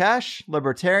Kokesh,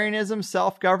 libertarianism,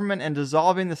 self-government, and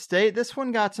dissolving the state. This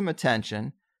one got some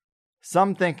attention.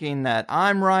 Some thinking that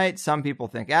I'm right, some people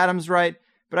think Adam's right,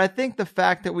 but I think the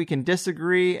fact that we can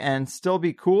disagree and still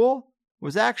be cool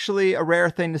was actually a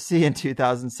rare thing to see in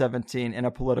 2017 in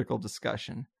a political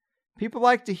discussion. People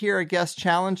like to hear a guest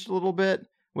challenged a little bit,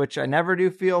 which I never do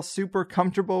feel super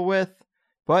comfortable with,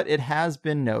 but it has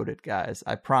been noted, guys,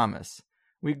 I promise.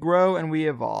 We grow and we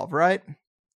evolve, right?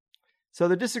 So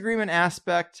the disagreement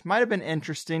aspect might have been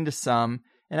interesting to some,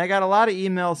 and I got a lot of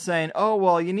emails saying, oh,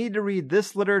 well, you need to read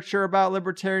this literature about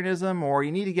libertarianism, or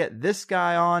you need to get this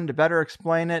guy on to better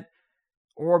explain it,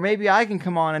 or maybe I can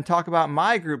come on and talk about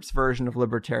my group's version of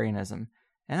libertarianism.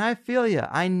 And I feel you.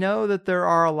 I know that there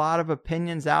are a lot of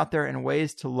opinions out there and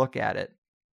ways to look at it.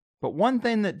 But one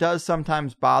thing that does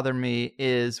sometimes bother me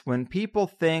is when people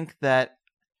think that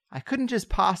I couldn't just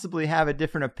possibly have a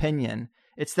different opinion.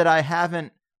 It's that I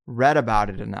haven't read about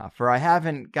it enough, or I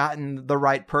haven't gotten the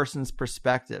right person's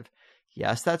perspective.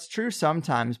 Yes, that's true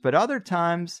sometimes, but other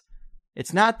times,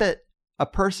 it's not that a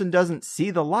person doesn't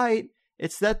see the light,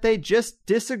 it's that they just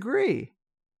disagree.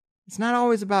 It's not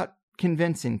always about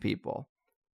convincing people.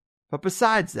 But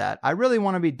besides that, I really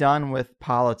want to be done with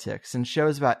politics and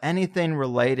shows about anything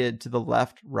related to the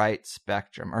left-right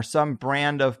spectrum or some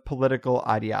brand of political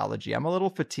ideology. I'm a little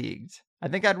fatigued. I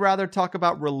think I'd rather talk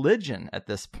about religion at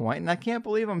this point, and I can't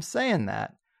believe I'm saying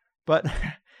that. But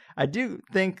I do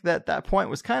think that that point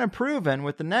was kind of proven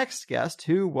with the next guest,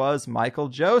 who was Michael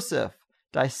Joseph,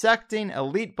 dissecting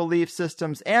elite belief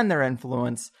systems and their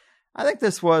influence. I think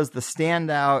this was the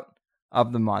standout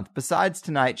of the month, besides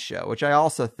tonight's show, which I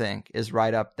also think is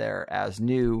right up there as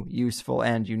new, useful,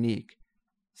 and unique.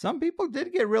 Some people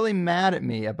did get really mad at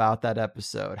me about that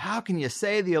episode. How can you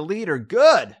say the elite are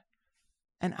good?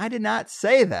 And I did not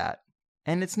say that.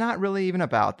 And it's not really even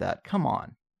about that. Come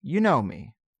on. You know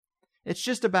me. It's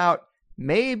just about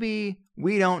maybe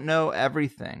we don't know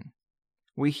everything.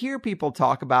 We hear people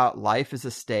talk about life as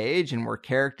a stage and we're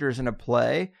characters in a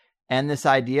play, and this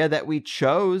idea that we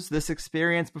chose this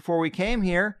experience before we came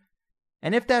here.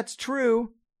 And if that's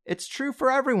true, it's true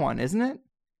for everyone, isn't it?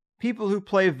 People who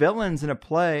play villains in a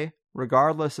play,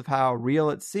 regardless of how real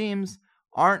it seems,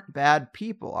 aren't bad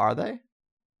people, are they?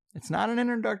 It's not an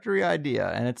introductory idea,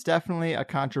 and it's definitely a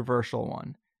controversial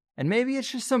one. And maybe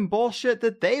it's just some bullshit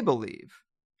that they believe.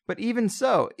 But even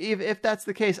so, if that's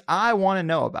the case, I want to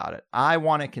know about it. I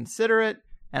want to consider it,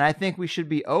 and I think we should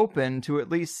be open to at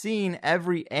least seeing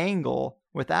every angle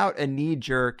without a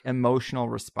knee-jerk emotional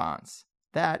response.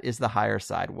 That is the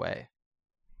Higherside way.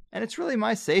 And it's really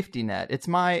my safety net. It's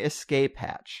my escape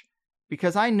hatch.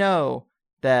 Because I know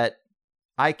that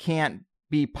I can't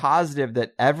be positive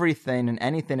that everything and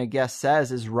anything a guest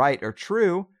says is right or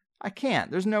true. I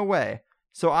can't. There's no way.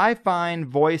 So I find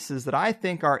voices that I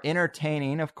think are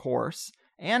entertaining, of course,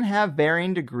 and have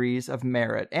varying degrees of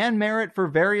merit, and merit for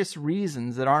various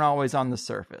reasons that aren't always on the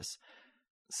surface.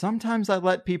 Sometimes I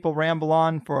let people ramble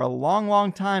on for a long,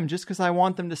 long time just because I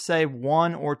want them to say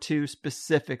 1 or 2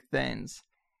 specific things.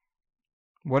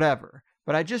 Whatever.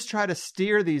 But I just try to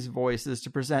steer these voices to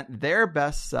present their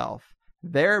best self,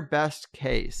 their best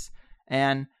case.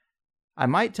 And I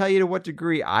might tell you to what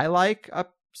degree I like a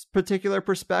particular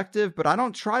perspective, but I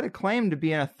don't try to claim to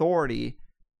be an authority,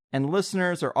 and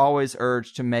listeners are always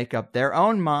urged to make up their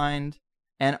own mind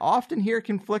and often hear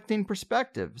conflicting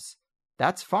perspectives.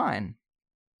 That's fine.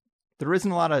 There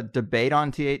isn't a lot of debate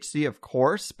on THC, of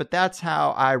course, but that's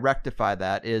how I rectify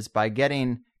that, is by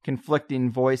getting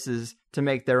conflicting voices to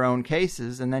make their own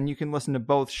cases, and then you can listen to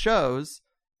both shows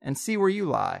and see where you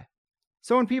lie.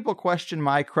 So when people question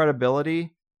my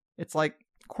credibility, it's like,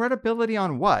 credibility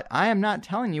on what? I am not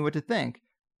telling you what to think.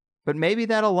 But maybe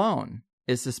that alone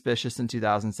is suspicious in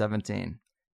 2017.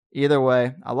 Either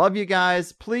way, I love you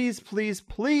guys. Please, please,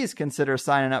 please consider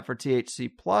signing up for THC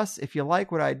Plus if you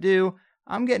like what I do.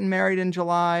 I'm getting married in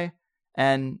July,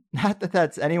 and not that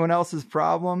that's anyone else's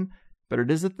problem, but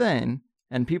it is a thing,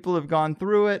 and people who have gone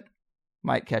through it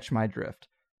might catch my drift.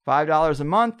 $5 a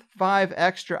month, 5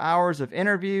 extra hours of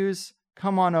interviews.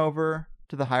 Come on over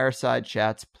to the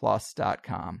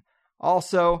HighersideChatsPlus.com.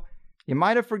 Also, you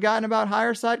might have forgotten about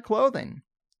Higherside Clothing.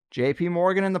 J.P.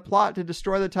 Morgan and the plot to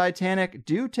destroy the Titanic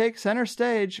do take center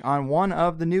stage on one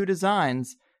of the new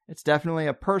designs. It's definitely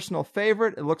a personal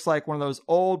favorite. It looks like one of those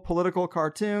old political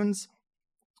cartoons.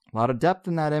 A lot of depth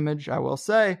in that image, I will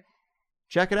say.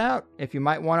 Check it out if you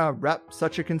might want to rep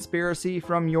such a conspiracy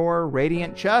from your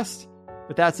radiant chest.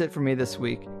 But that's it for me this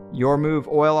week. Your move,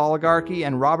 oil oligarchy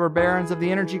and robber barons of the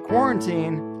energy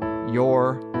quarantine.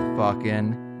 Your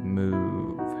fucking move.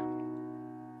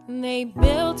 They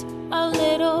built a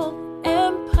little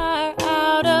empire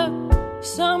out of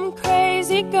some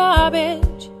crazy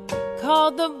garbage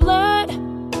called the blood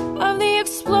of the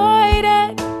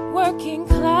exploited working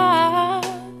class.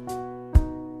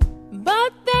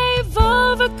 But they've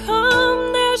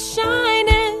overcome their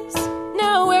shyness.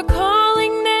 Now we're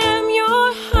calling them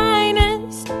your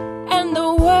highness. And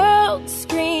the world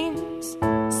screams,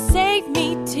 save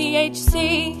me,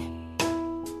 THC.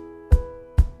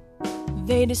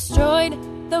 They destroyed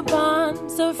the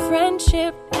bonds of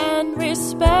friendship and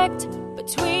respect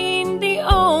between the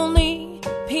only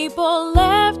people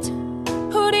left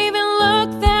who'd even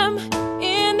look them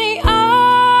in the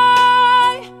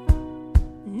eye.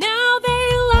 Now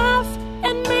they laugh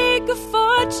and make a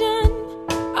fortune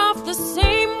off the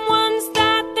same ones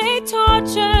that they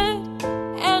tortured.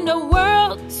 And a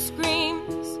world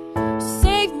screams,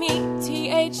 save me,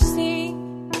 THC.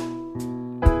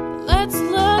 Let's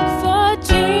look for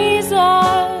Jesus,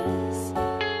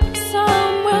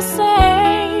 some will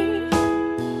say.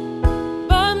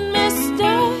 But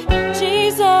Mr.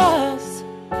 Jesus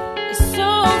is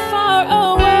so far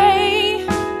away.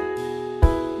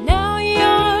 Now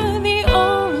you're the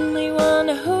only one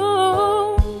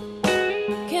who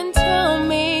can tell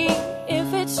me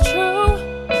if it's true.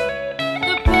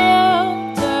 The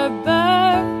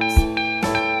Bilderbergs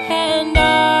and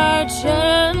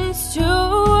Argents too.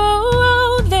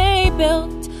 They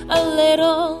built a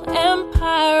little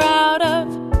empire out of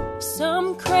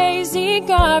some crazy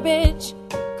garbage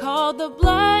called the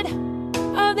blood